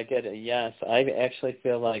so. I get it. Yes, I actually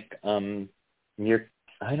feel like you're.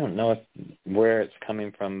 I don't know where it's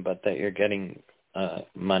coming from, but that you're getting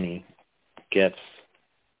money, gifts,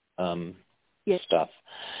 stuff,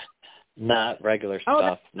 not regular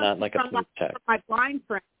stuff, not like a police check. My blind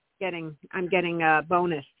friend I'm getting a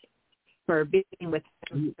bonus for being with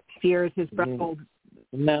him. Fears his old.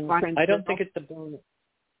 No, I don't think it's a bonus.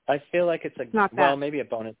 I feel like it's maybe a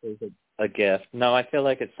bonus is a gift. No, I feel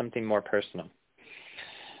like it's something more personal,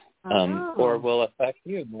 or will affect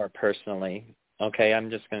you more personally. Okay, I'm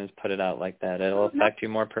just going to put it out like that. It'll affect you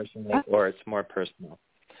more personally, or it's more personal.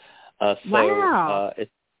 Wow.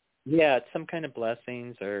 It's some kind of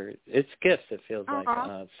blessings, or it's gifts. It feels like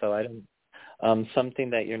so. I don't.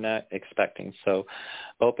 Something that you're not expecting. So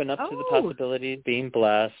open up to the possibility of being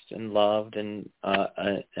blessed and loved and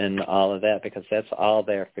all of that, because that's all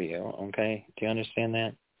there for you. Okay? Do you understand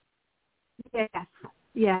that?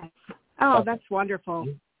 Yes. Oh, okay. That's wonderful.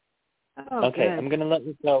 Oh, okay, good. I'm going to let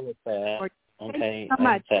you go with that. Okay? Thank you so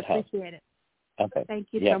much. I appreciate it. Okay. Thank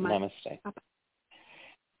you so much. Namaste.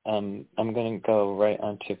 I'm going to go right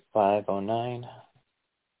on to 509.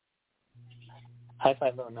 Hi,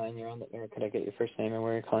 509. You're on the air. Could I get your first name and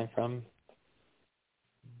where you're calling from?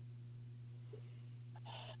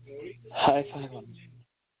 Hi, 509.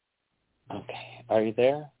 Okay. Are you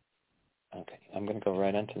there? Okay, I'm going to go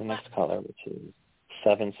right on to the next caller, which is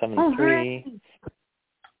 773.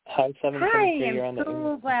 Hi, 773. Hi, You're on the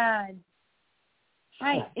so glad.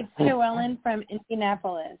 Hi, it's Joellen from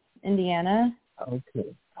Indianapolis, Indiana.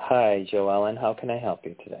 Okay. Hi, Joellen. How can I help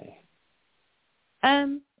you today?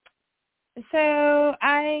 So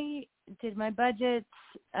I did my budgets,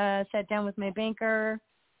 sat down with my banker,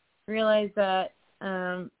 realized that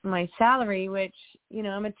my salary, which,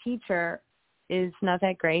 I'm a teacher, is not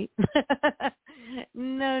that great.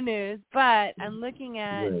 No news. But I'm looking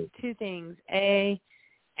at two things. A,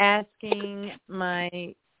 asking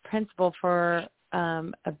my principal for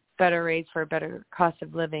a better raise for a better cost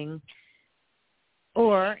of living.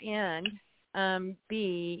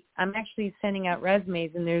 B, I'm actually sending out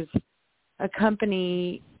resumes, and there's a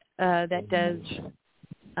company that does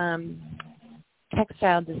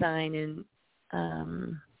textile design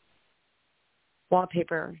and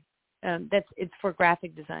wallpaper. It's for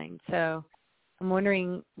graphic design. So I'm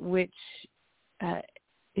wondering which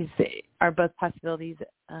are both possibilities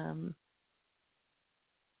an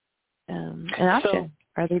option?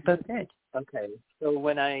 Are they both good? Okay. So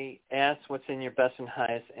when I ask what's in your best and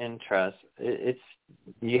highest interest,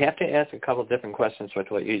 you have to ask a couple different questions with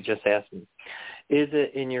what you just asked me. Is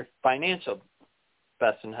it in your financial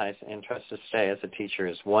best and highest interest to stay as a teacher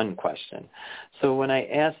is one question. So when I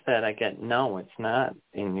ask that, I get, no, it's not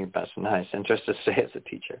in your best and highest interest to stay as a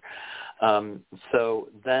teacher. So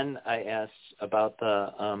then I asked about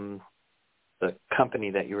the company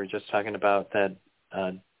that you were just talking about, that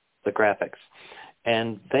the graphics,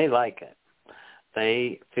 and they like it.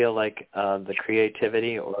 They feel like the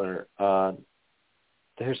creativity or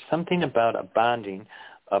there's something about a bonding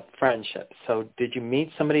of friendship. So did you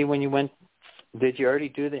meet somebody when you went? Did you already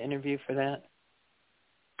do the interview for that?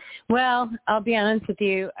 Well, I'll be honest with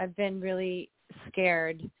you. I've been really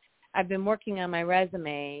scared. I've been working on my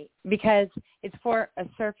resume because it's for a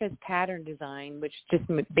surface pattern design, which just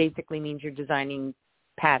basically means you're designing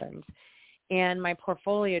patterns. And my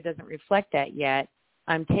portfolio doesn't reflect that yet.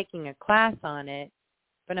 I'm taking a class on it,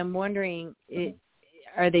 but I'm wondering,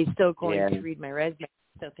 are they still going to read my resume?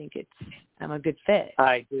 I still think I'm a good fit.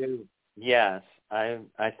 I do. Yes.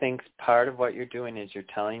 I think part of what you're doing is you're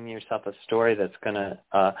telling yourself a story that's going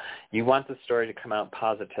to, you want the story to come out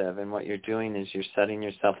positive, and what you're doing is you're setting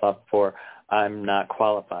yourself up for, I'm not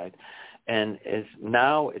qualified. And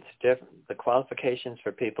now it's different. The qualifications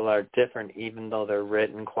for people are different, even though they're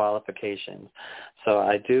written qualifications. So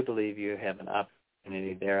I do believe you have an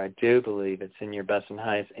opportunity there. I do believe it's in your best and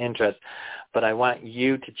highest interest, but I want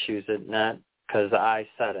you to choose it, not because I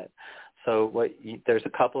said it. So there's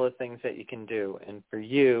a couple of things that you can do. And for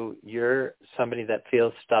you, you're somebody that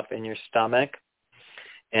feels stuff in your stomach.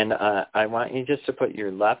 And I want you just to put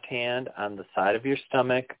your left hand on the side of your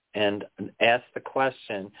stomach and ask the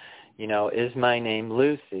question, is my name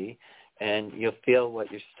Lucy? And you'll feel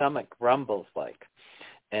what your stomach rumbles like.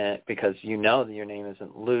 Because you know that your name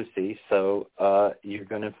isn't Lucy, so you're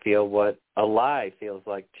going to feel what a lie feels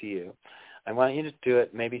like to you. I want you to do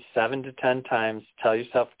it maybe 7 to 10 times. Tell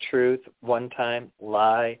yourself truth one time,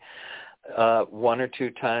 lie 1 or 2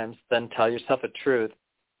 times, then tell yourself a truth,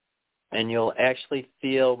 and you'll actually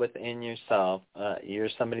feel within yourself. You're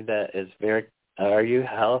somebody that is are you a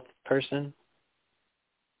health person?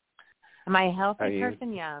 Am I a healthy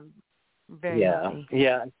person? Yeah, I'm very healthy.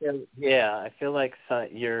 I feel like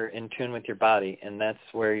you're in tune with your body, and that's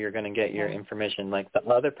where you're going to get your information. Like the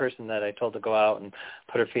other person that I told to go out and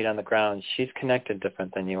put her feet on the ground, she's connected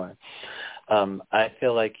different than you are. I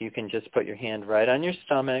feel like you can just put your hand right on your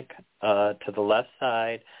stomach to the left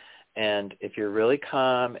side, and if you're really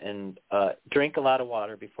calm, and drink a lot of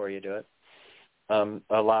water before you do it.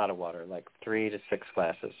 A lot of water, like 3 to 6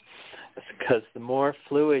 glasses, because the more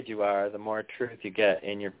fluid you are, the more truth you get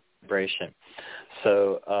in your vibration.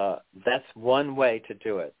 So that's one way to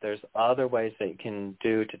do it. There's other ways that you can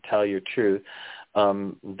do to tell your truth.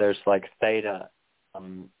 There's like theta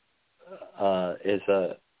is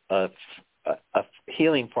a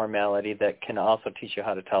healing formality that can also teach you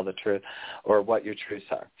how to tell the truth or what your truths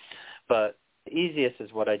are. But the easiest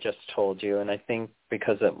is what I just told you, and I think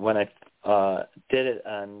because when I did it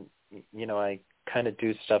on, I kind of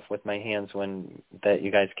do stuff with my hands that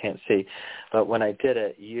you guys can't see, but when I did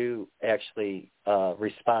it, you actually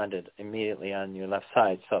responded immediately on your left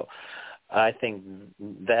side. So I think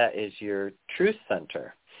that is your truth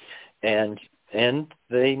center, and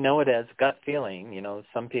they know it as gut feeling.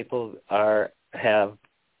 Some people are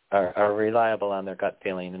reliable on their gut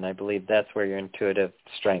feeling, and I believe that's where your intuitive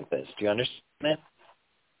strength is. Do you understand that?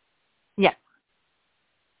 Yeah.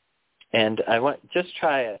 And I want just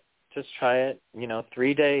try it. Just try it.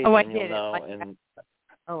 3 days, and you'll know.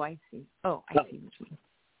 Oh, I see. Oh, I see what you mean.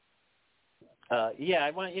 Yeah,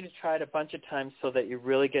 I want you to try it a bunch of times so that you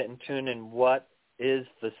really get in tune in what is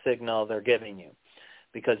the signal they're giving you.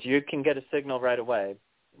 Because you can get a signal right away.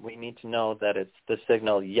 We need to know that it's the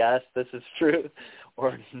signal, yes, this is true,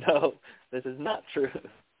 or no, this is not true.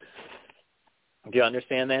 Do you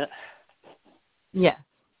understand that? Yes.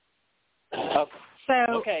 Okay. So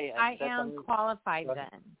okay, I am qualified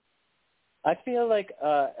then. I feel like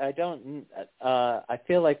I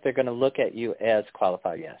feel like they're going to look at you as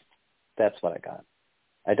qualified. Yes, that's what I got.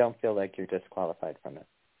 I don't feel like you're disqualified from it.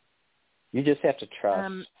 You just have to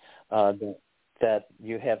trust that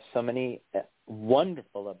you have so many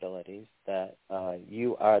wonderful abilities that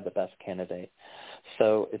you are the best candidate.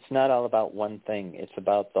 So it's not all about one thing. It's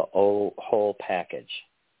about the whole package.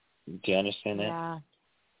 Do you understand that? Yeah,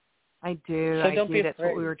 I do. So I don't do. be That's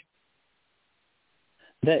afraid. what we were.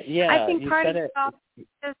 I think part of it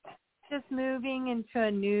just moving into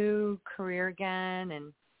a new career again,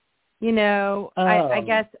 and I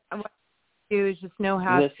guess what I do is just know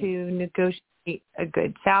how to negotiate a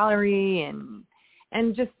good salary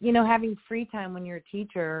and just having free time when you're a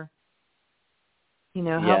teacher.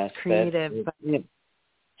 Helps creative.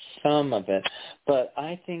 Some of it, but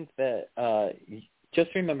I think that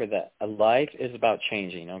just remember that a life is about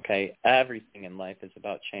changing, okay? Everything in life is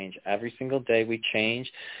about change. Every single day we change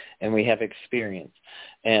and we have experience.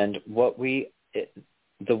 And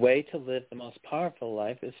the way to live the most powerful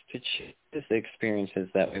life is to choose the experiences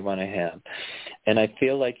that we want to have. And I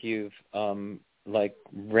feel like you've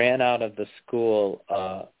ran out of the school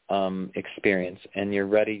experience and you're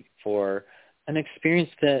ready for an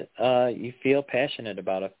experience that you feel passionate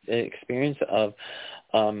about, an experience of,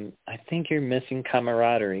 I think you're missing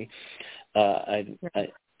camaraderie. I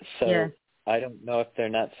don't know if they're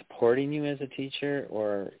not supporting you as a teacher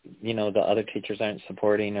or, the other teachers aren't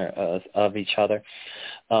supporting of each other.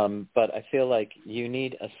 But I feel like you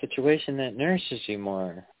need a situation that nourishes you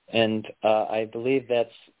more. And I believe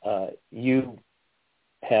that's, you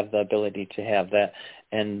have the ability to have that.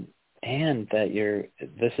 And that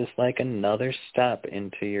this is like another step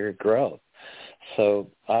into your growth. So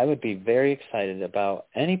I would be very excited about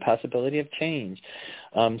any possibility of change.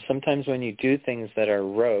 Sometimes when you do things that are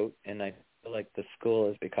rote, and I feel like the school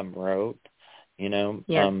has become rote,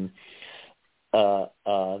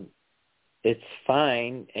 it's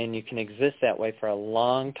fine, and you can exist that way for a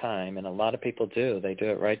long time, and a lot of people do. They do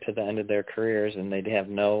it right to the end of their careers, and they have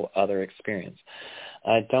no other experience.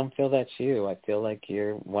 I don't feel that's you. I feel like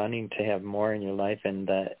you're wanting to have more in your life, and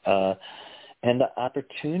that and the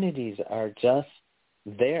opportunities are just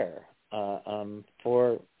there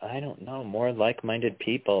for, I don't know, more like-minded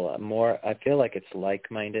people. I feel like it's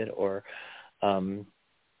like-minded or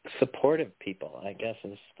supportive people, I guess,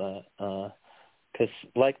 is because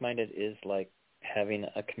like-minded is like having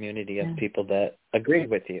a community of people that agree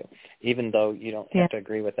with you, even though you don't have to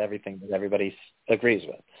agree with everything that everybody agrees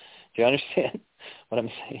with. Do you understand what I'm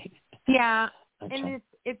saying? Yeah, and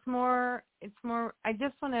it's more. I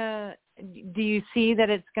just want to. Do you see that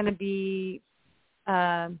it's going to be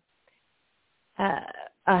a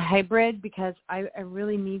hybrid? Because I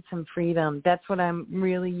really need some freedom. That's what I'm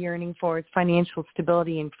really yearning for. It's financial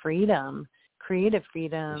stability and freedom, creative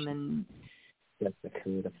freedom, and that's the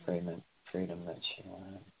creative freedom that you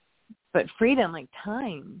want. But freedom, like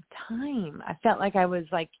time. I felt like I was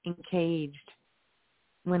like encaged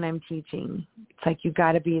when I'm teaching. It's like you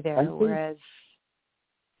got to be there. Whereas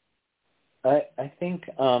I think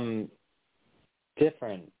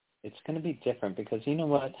different. It's going to be different because you know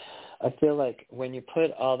what? I feel like when you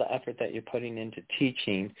put all the effort that you're putting into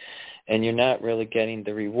teaching and you're not really getting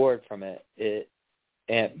the reward from it,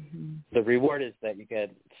 the reward is that you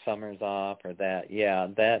get summers off or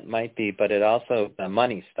that might be, but it also, the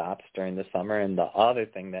money stops during the summer. And the other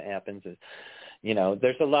thing that happens is,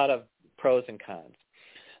 there's a lot of pros and cons.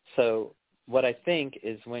 So what I think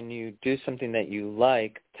is when you do something that you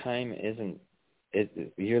like, time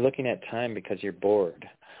you're looking at time because you're bored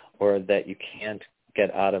or that you can't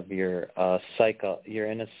get out of your cycle. You're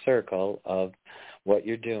in a circle of what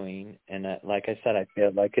you're doing. And like I said, I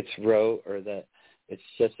feel like it's rote or that it's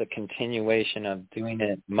just a continuation of doing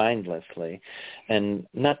it mindlessly. And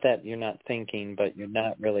not that you're not thinking, but you're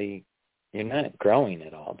not growing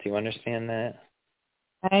at all. Do you understand that?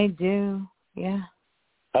 I do, yeah.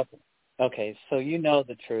 Okay, so you know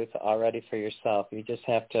the truth already for yourself. You just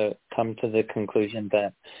have to come to the conclusion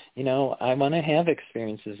that, I want to have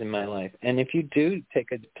experiences in my life. And if you do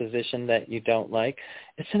take a position that you don't like,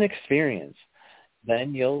 it's an experience.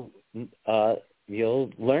 Then you'll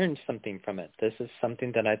you'll learn something from it. This is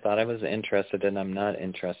something that I thought I was interested in. I'm not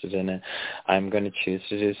interested in it. I'm going to choose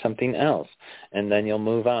to do something else, and then you'll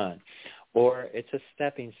move on. Or it's a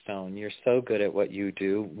stepping stone. You're so good at what you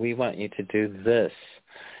do. We want you to do this,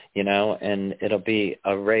 and it'll be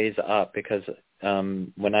a raise up, because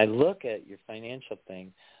when I look at your financial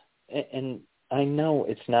thing, and I know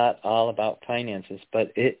it's not all about finances,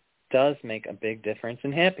 but it does make a big difference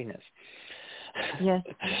in happiness. Yes.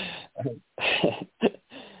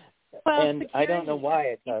 Well, and I don't know why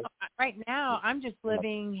it does. Right now, I'm just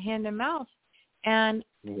living hand to mouth, and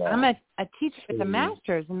I'm a teacher with a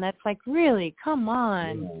master's, and that's like, really, come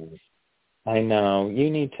on. I know.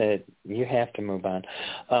 You have to move on.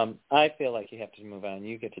 I feel like you have to move on.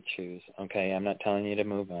 You get to choose, okay? I'm not telling you to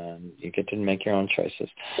move on. You get to make your own choices.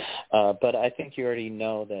 But I think you already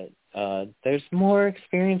know that there's more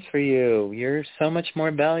experience for you. You're so much more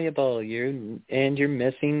valuable. You're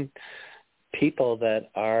missing people that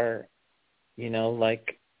are,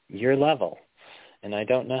 like your level. And I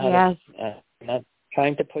don't know how to, I'm not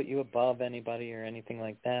trying to put you above anybody or anything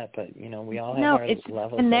like that, but, we all have our levels. No,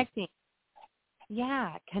 it's connecting.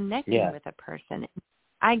 Connecting with a person.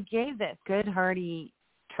 I gave that good, hearty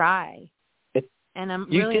try, and I'm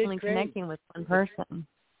really only connecting with one person.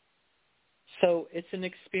 So it's an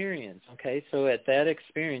experience, okay? So at that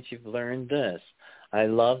experience, you've learned this. I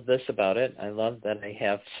love this about it. I love that I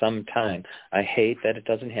have some time. I hate that it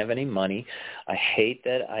doesn't have any money. I hate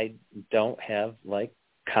that I don't have, like,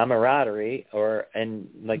 camaraderie, and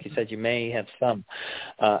like you said, you may have some.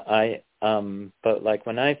 But like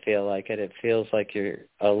when I feel like it, it feels like you're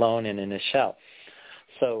alone and in a shell.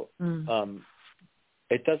 So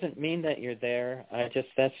it doesn't mean that you're there.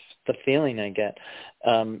 That's the feeling I get.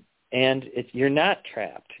 And you're not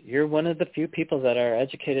trapped. You're one of the few people that are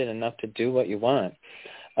educated enough to do what you want.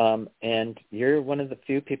 And you're one of the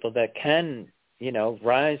few people that can,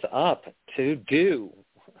 rise up to do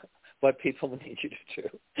what people need you to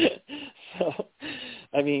do. So,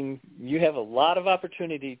 I mean, you have a lot of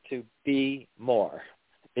opportunity to be more.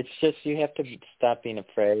 It's just you have to stop being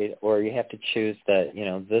afraid, or you have to choose that,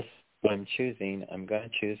 this is what I'm choosing. I'm going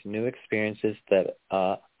to choose new experiences that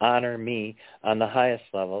honor me on the highest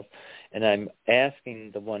levels, and I'm asking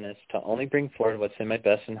the oneness to only bring forward what's in my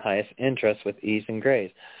best and highest interest with ease and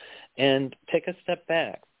grace. And take a step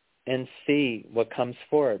back and see what comes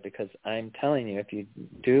forward, because I'm telling you, if you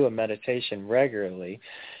do a meditation regularly,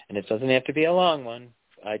 and it doesn't have to be a long one,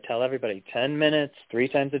 I tell everybody 10 minutes, 3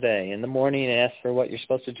 times a day. In the morning, ask for what you're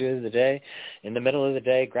supposed to do the day. In the middle of the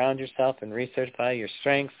day, ground yourself and recertify your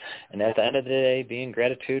strengths. And at the end of the day, be in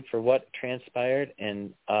gratitude for what transpired,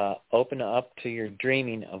 and open up to your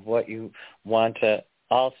dreaming of what you want to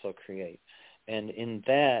also create. And in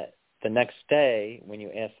that, the next day, when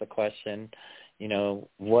you ask the question,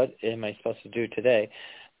 what am I supposed to do today?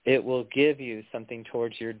 It will give you something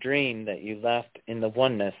towards your dream that you left in the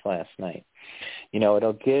oneness last night.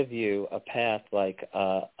 It'll give you a path like,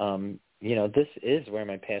 this is where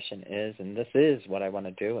my passion is, and this is what I want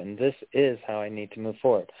to do, and this is how I need to move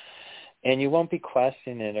forward. And you won't be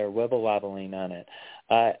questioning it or wibble-wobbling on it.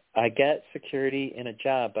 I get security in a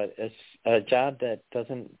job, but a job that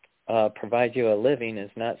doesn't provide you a living is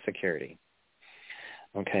not security.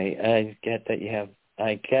 Okay, I get that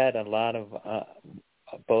I get a lot of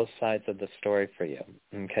both sides of the story for you,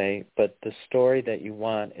 okay? But the story that you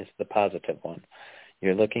want is the positive one.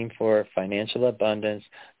 You're looking for financial abundance,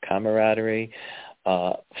 camaraderie,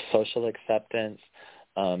 social acceptance,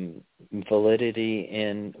 validity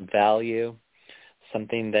in value,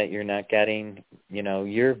 something that you're not getting.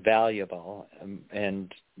 You're valuable,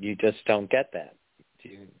 and you just don't get that.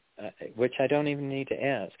 Which I don't even need to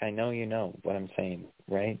ask. I know you know what I'm saying,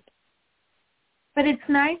 right? But it's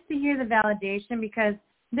nice to hear the validation, because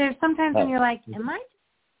there's sometimes when you're like, am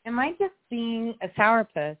I just being a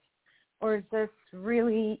sourpuss, or is this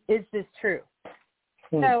true?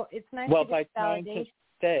 So it's nice to get validation.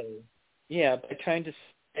 By trying to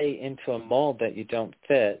stay into a mold that you don't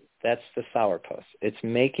fit, that's the sourpuss. It's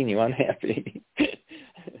making you unhappy.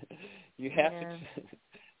 You have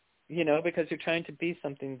to, because you're trying to be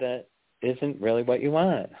something that isn't really what you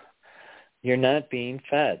want. You're not being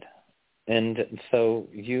fed. And so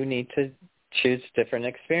you need to choose different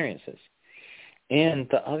experiences. And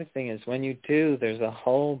the other thing is, when you do, there's a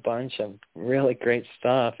whole bunch of really great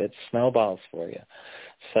stuff. It snowballs for you.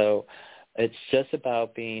 So it's just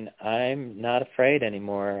about I'm not afraid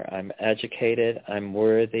anymore. I'm educated. I'm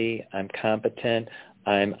worthy. I'm competent.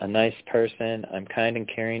 I'm a nice person. I'm kind and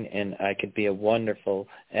caring, and I could be a wonderful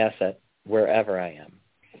asset wherever I am.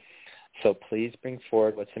 So please bring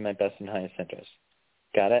forward what's in my best and highest interest.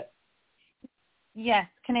 Got it? Yes.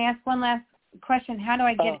 Can I ask one last question. How do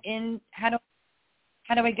I get in? How do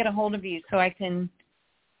I get a hold of you so I can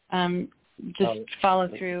just follow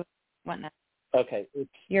through whatnot? Okay,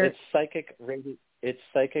 it's Psychic Radio. It's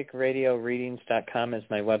psychicradioreadings.com is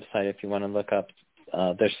my website if you want to look up.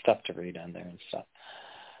 There's stuff to read on there and stuff.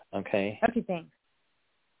 Okay. Okay, thanks.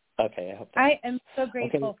 Okay, I hope. I am so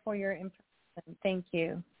grateful for your information. Thank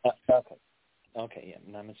you. Okay, yeah,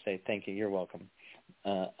 namaste. Thank you. You're welcome.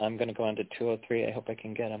 I'm going to go on to 203. I hope I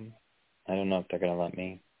can get them. I don't know if they're going to let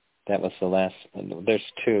me. That was the last. There's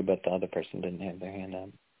two, but the other person didn't have their hand up.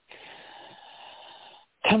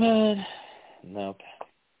 Come on. Nope.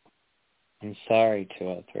 I'm sorry,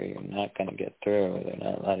 203. You're not going to get through. They're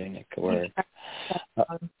not letting it work.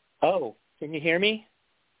 Can you hear me?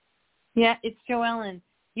 Yeah, it's Joellen.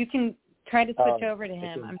 You can try to switch over to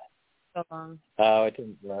him. I'm so long. Oh, it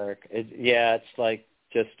didn't work. It's like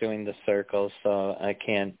just doing the circles, so I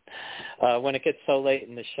can't. When it gets so late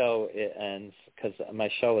in the show, it ends, because my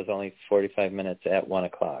show is only 45 minutes at 1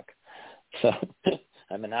 o'clock. So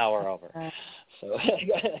I'm an hour over. So,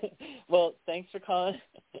 well, thanks for calling.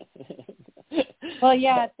 Well,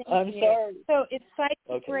 yeah, thank you. I'm sorry. So it's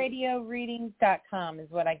psychicradioreadings.com is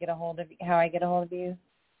what I get a hold of. How I get a hold of you?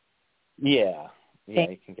 Yeah,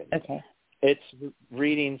 you can get it. Okay. It's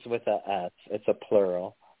readings with a S. It's a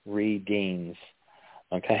plural. Readings.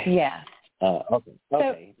 Okay. Yeah. Okay.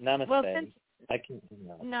 So, Namaste. Well, Namaste. Thank you so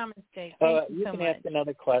can much. ask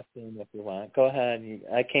another question if you want. Go ahead.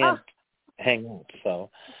 I can't hang up, so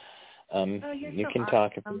you can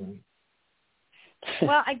talk if you want.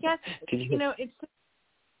 Well, I guess it's.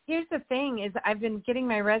 Here's the thing: is I've been getting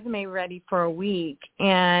my resume ready for a week,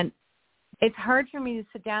 and it's hard for me to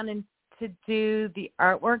sit down and to do the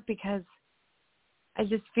artwork because I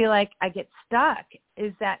just feel like I get stuck.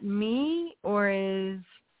 Is that me, or is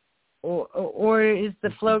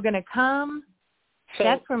the flow going to come? So,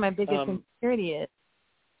 that's where my biggest insecurity is.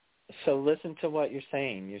 So listen to what you're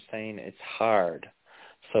saying. You're saying it's hard.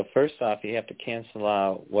 So first off, you have to cancel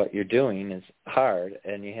out what you're doing is hard,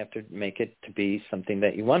 and you have to make it to be something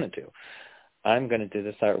that you want to do. I'm going to do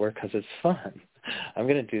this artwork because it's fun. I'm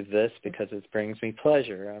going to do this because it brings me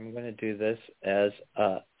pleasure. I'm going to do this as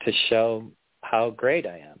to show how great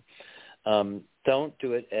I am. Don't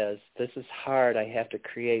do it as this is hard. I have to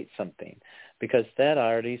create something, because that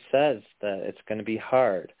already says that it's going to be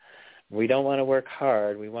hard. We don't want to work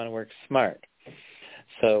hard. We want to work smart.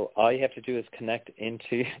 So all you have to do is connect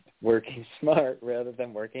into working smart rather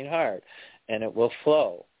than working hard, and it will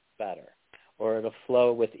flow better, or it'll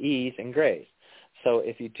flow with ease and grace. So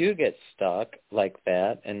if you do get stuck like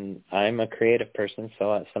that, and I'm a creative person,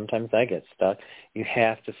 so sometimes I get stuck, you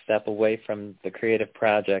have to step away from the creative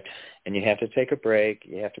project, and you have to take a break,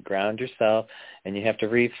 you have to ground yourself, and you have to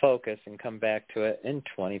refocus and come back to it in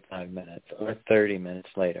 25 minutes or 30 minutes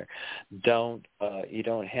later. You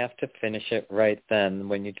don't have to finish it right then.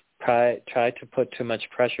 When you try to put too much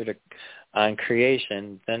pressure on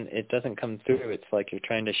creation, then it doesn't come through. It's like you're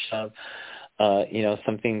trying to shove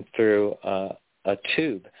something through a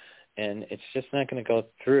tube, and it's just not going to go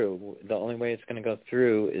through. The only way it's going to go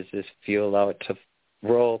through is if you allow it to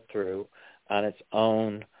roll through on its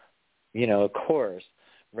own, course,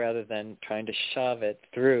 rather than trying to shove it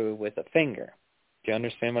through with a finger. Do you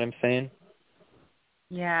understand what I'm saying?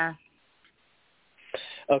 Yeah.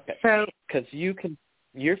 Okay. So, because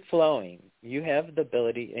you're flowing. You have the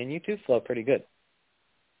ability, and you do flow pretty good.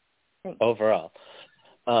 Thanks. Overall.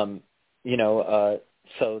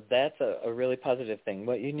 So that's a really positive thing.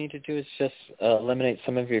 What you need to do is just eliminate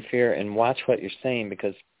some of your fear and watch what you're saying,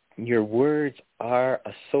 because your words are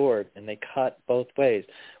a sword and they cut both ways.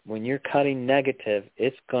 When you're cutting negative,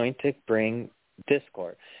 it's going to bring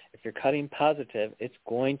discord. If you're cutting positive, it's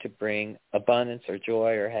going to bring abundance or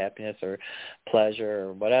joy or happiness or pleasure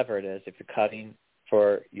or whatever it is if you're cutting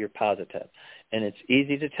for your positive. And it's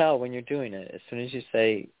easy to tell when you're doing it. As soon as you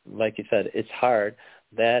say, like you said, it's hard,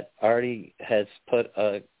 that already has put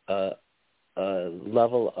a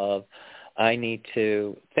level of, I need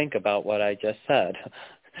to think about what I just said,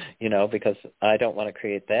 because I don't want to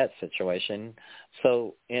create that situation.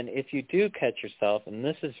 So, and if you do catch yourself, and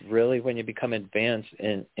this is really when you become advanced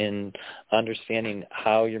in understanding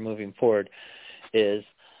how you're moving forward, is,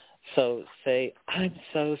 so say, I'm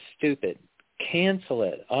so stupid. Cancel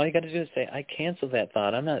it. All you got to do is say, I cancel that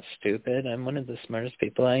thought. I'm not stupid. I'm one of the smartest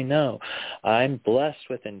people I know. I'm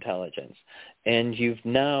blessed with intelligence. And you've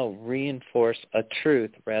now reinforced a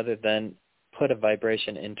truth rather than put a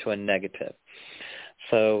vibration into a negative.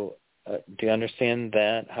 So do you understand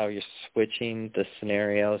that, how you're switching the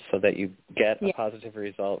scenario so that you get a positive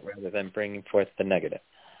result rather than bringing forth the negative?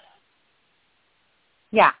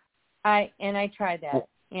 Yeah, I tried that.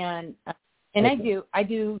 And And I do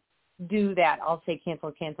that. I'll say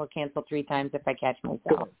cancel 3 times if I catch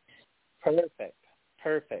myself.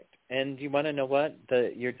 Perfect. And you want to know what?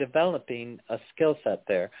 You're developing a skill set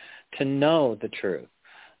there to know the truth.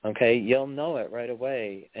 Okay, you'll know it right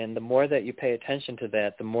away. And the more that you pay attention to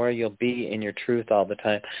that, the more you'll be in your truth all the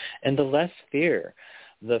time. And the less fear.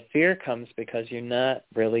 The fear comes because you're not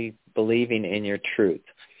really believing in your truth.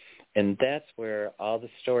 And that's where all the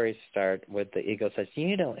stories start with the ego says,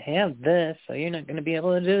 you don't have this, so you're not going to be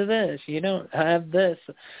able to do this. You don't have this.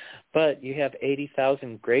 But you have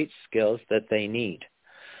 80,000 great skills that they need.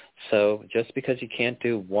 So just because you can't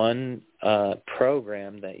do one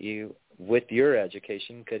program that you, with your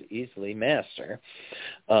education, could easily master,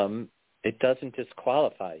 it doesn't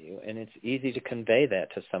disqualify you. And it's easy to convey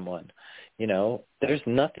that to someone. You know, there's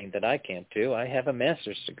nothing that I can't do. I have a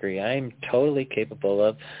master's degree. I'm totally capable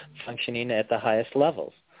of functioning at the highest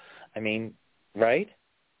levels. I mean, right?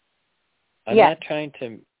 I'm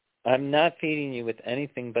not feeding you with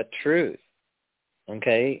anything but truth.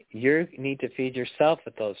 Okay? You need to feed yourself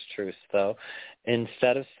with those truths, though,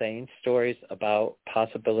 instead of saying stories about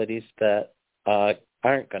possibilities that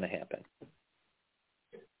aren't going to happen.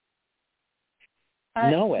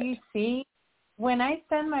 Know it. Do you see, when I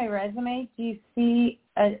send my resume, do you see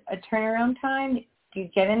a turnaround time? Do you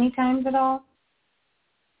get any times at all?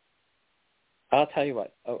 I'll tell you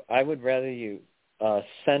what. I would rather you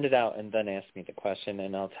send it out and then ask me the question,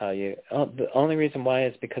 and I'll tell you. The only reason why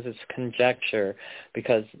is because it's conjecture,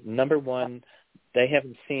 because, number one, they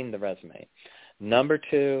haven't seen the resume. Number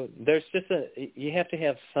two, there's just you have to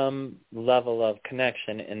have some level of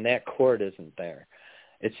connection, and that cord isn't there.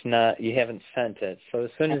 It's not, you haven't sent it. So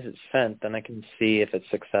as soon as it's sent, then I can see if it's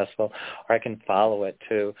successful, or I can follow it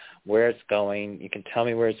to where it's going. You can tell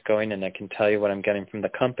me where it's going, and I can tell you what I'm getting from the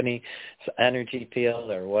company, energy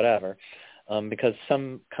field, or whatever. Because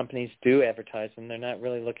some companies do advertise, and they're not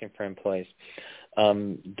really looking for employees.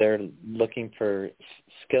 They're looking for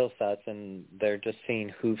skill sets, and they're just seeing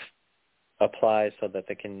who applies so that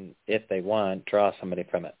they can, if they want, draw somebody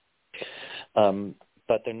from it.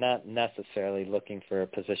 But they're not necessarily looking for a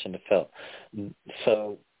position to fill.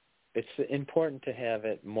 So it's important to have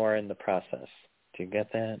it more in the process. Do you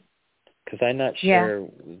get that? Because I'm not sure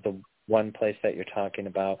the one place that you're talking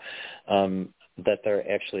about, that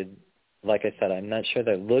they're actually, like I said, I'm not sure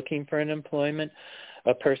they're looking for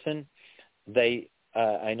a person.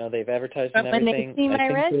 I know they've advertised and everything. But when they see my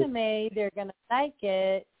resume, they're going to like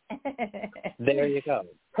it. There you go.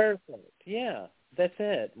 Perfect. Yeah. That's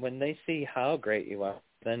it. When they see how great you are,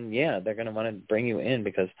 then, they're going to want to bring you in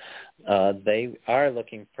because they are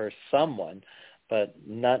looking for someone, but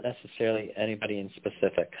not necessarily anybody in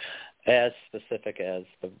specific as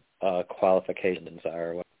the qualifications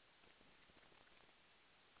are.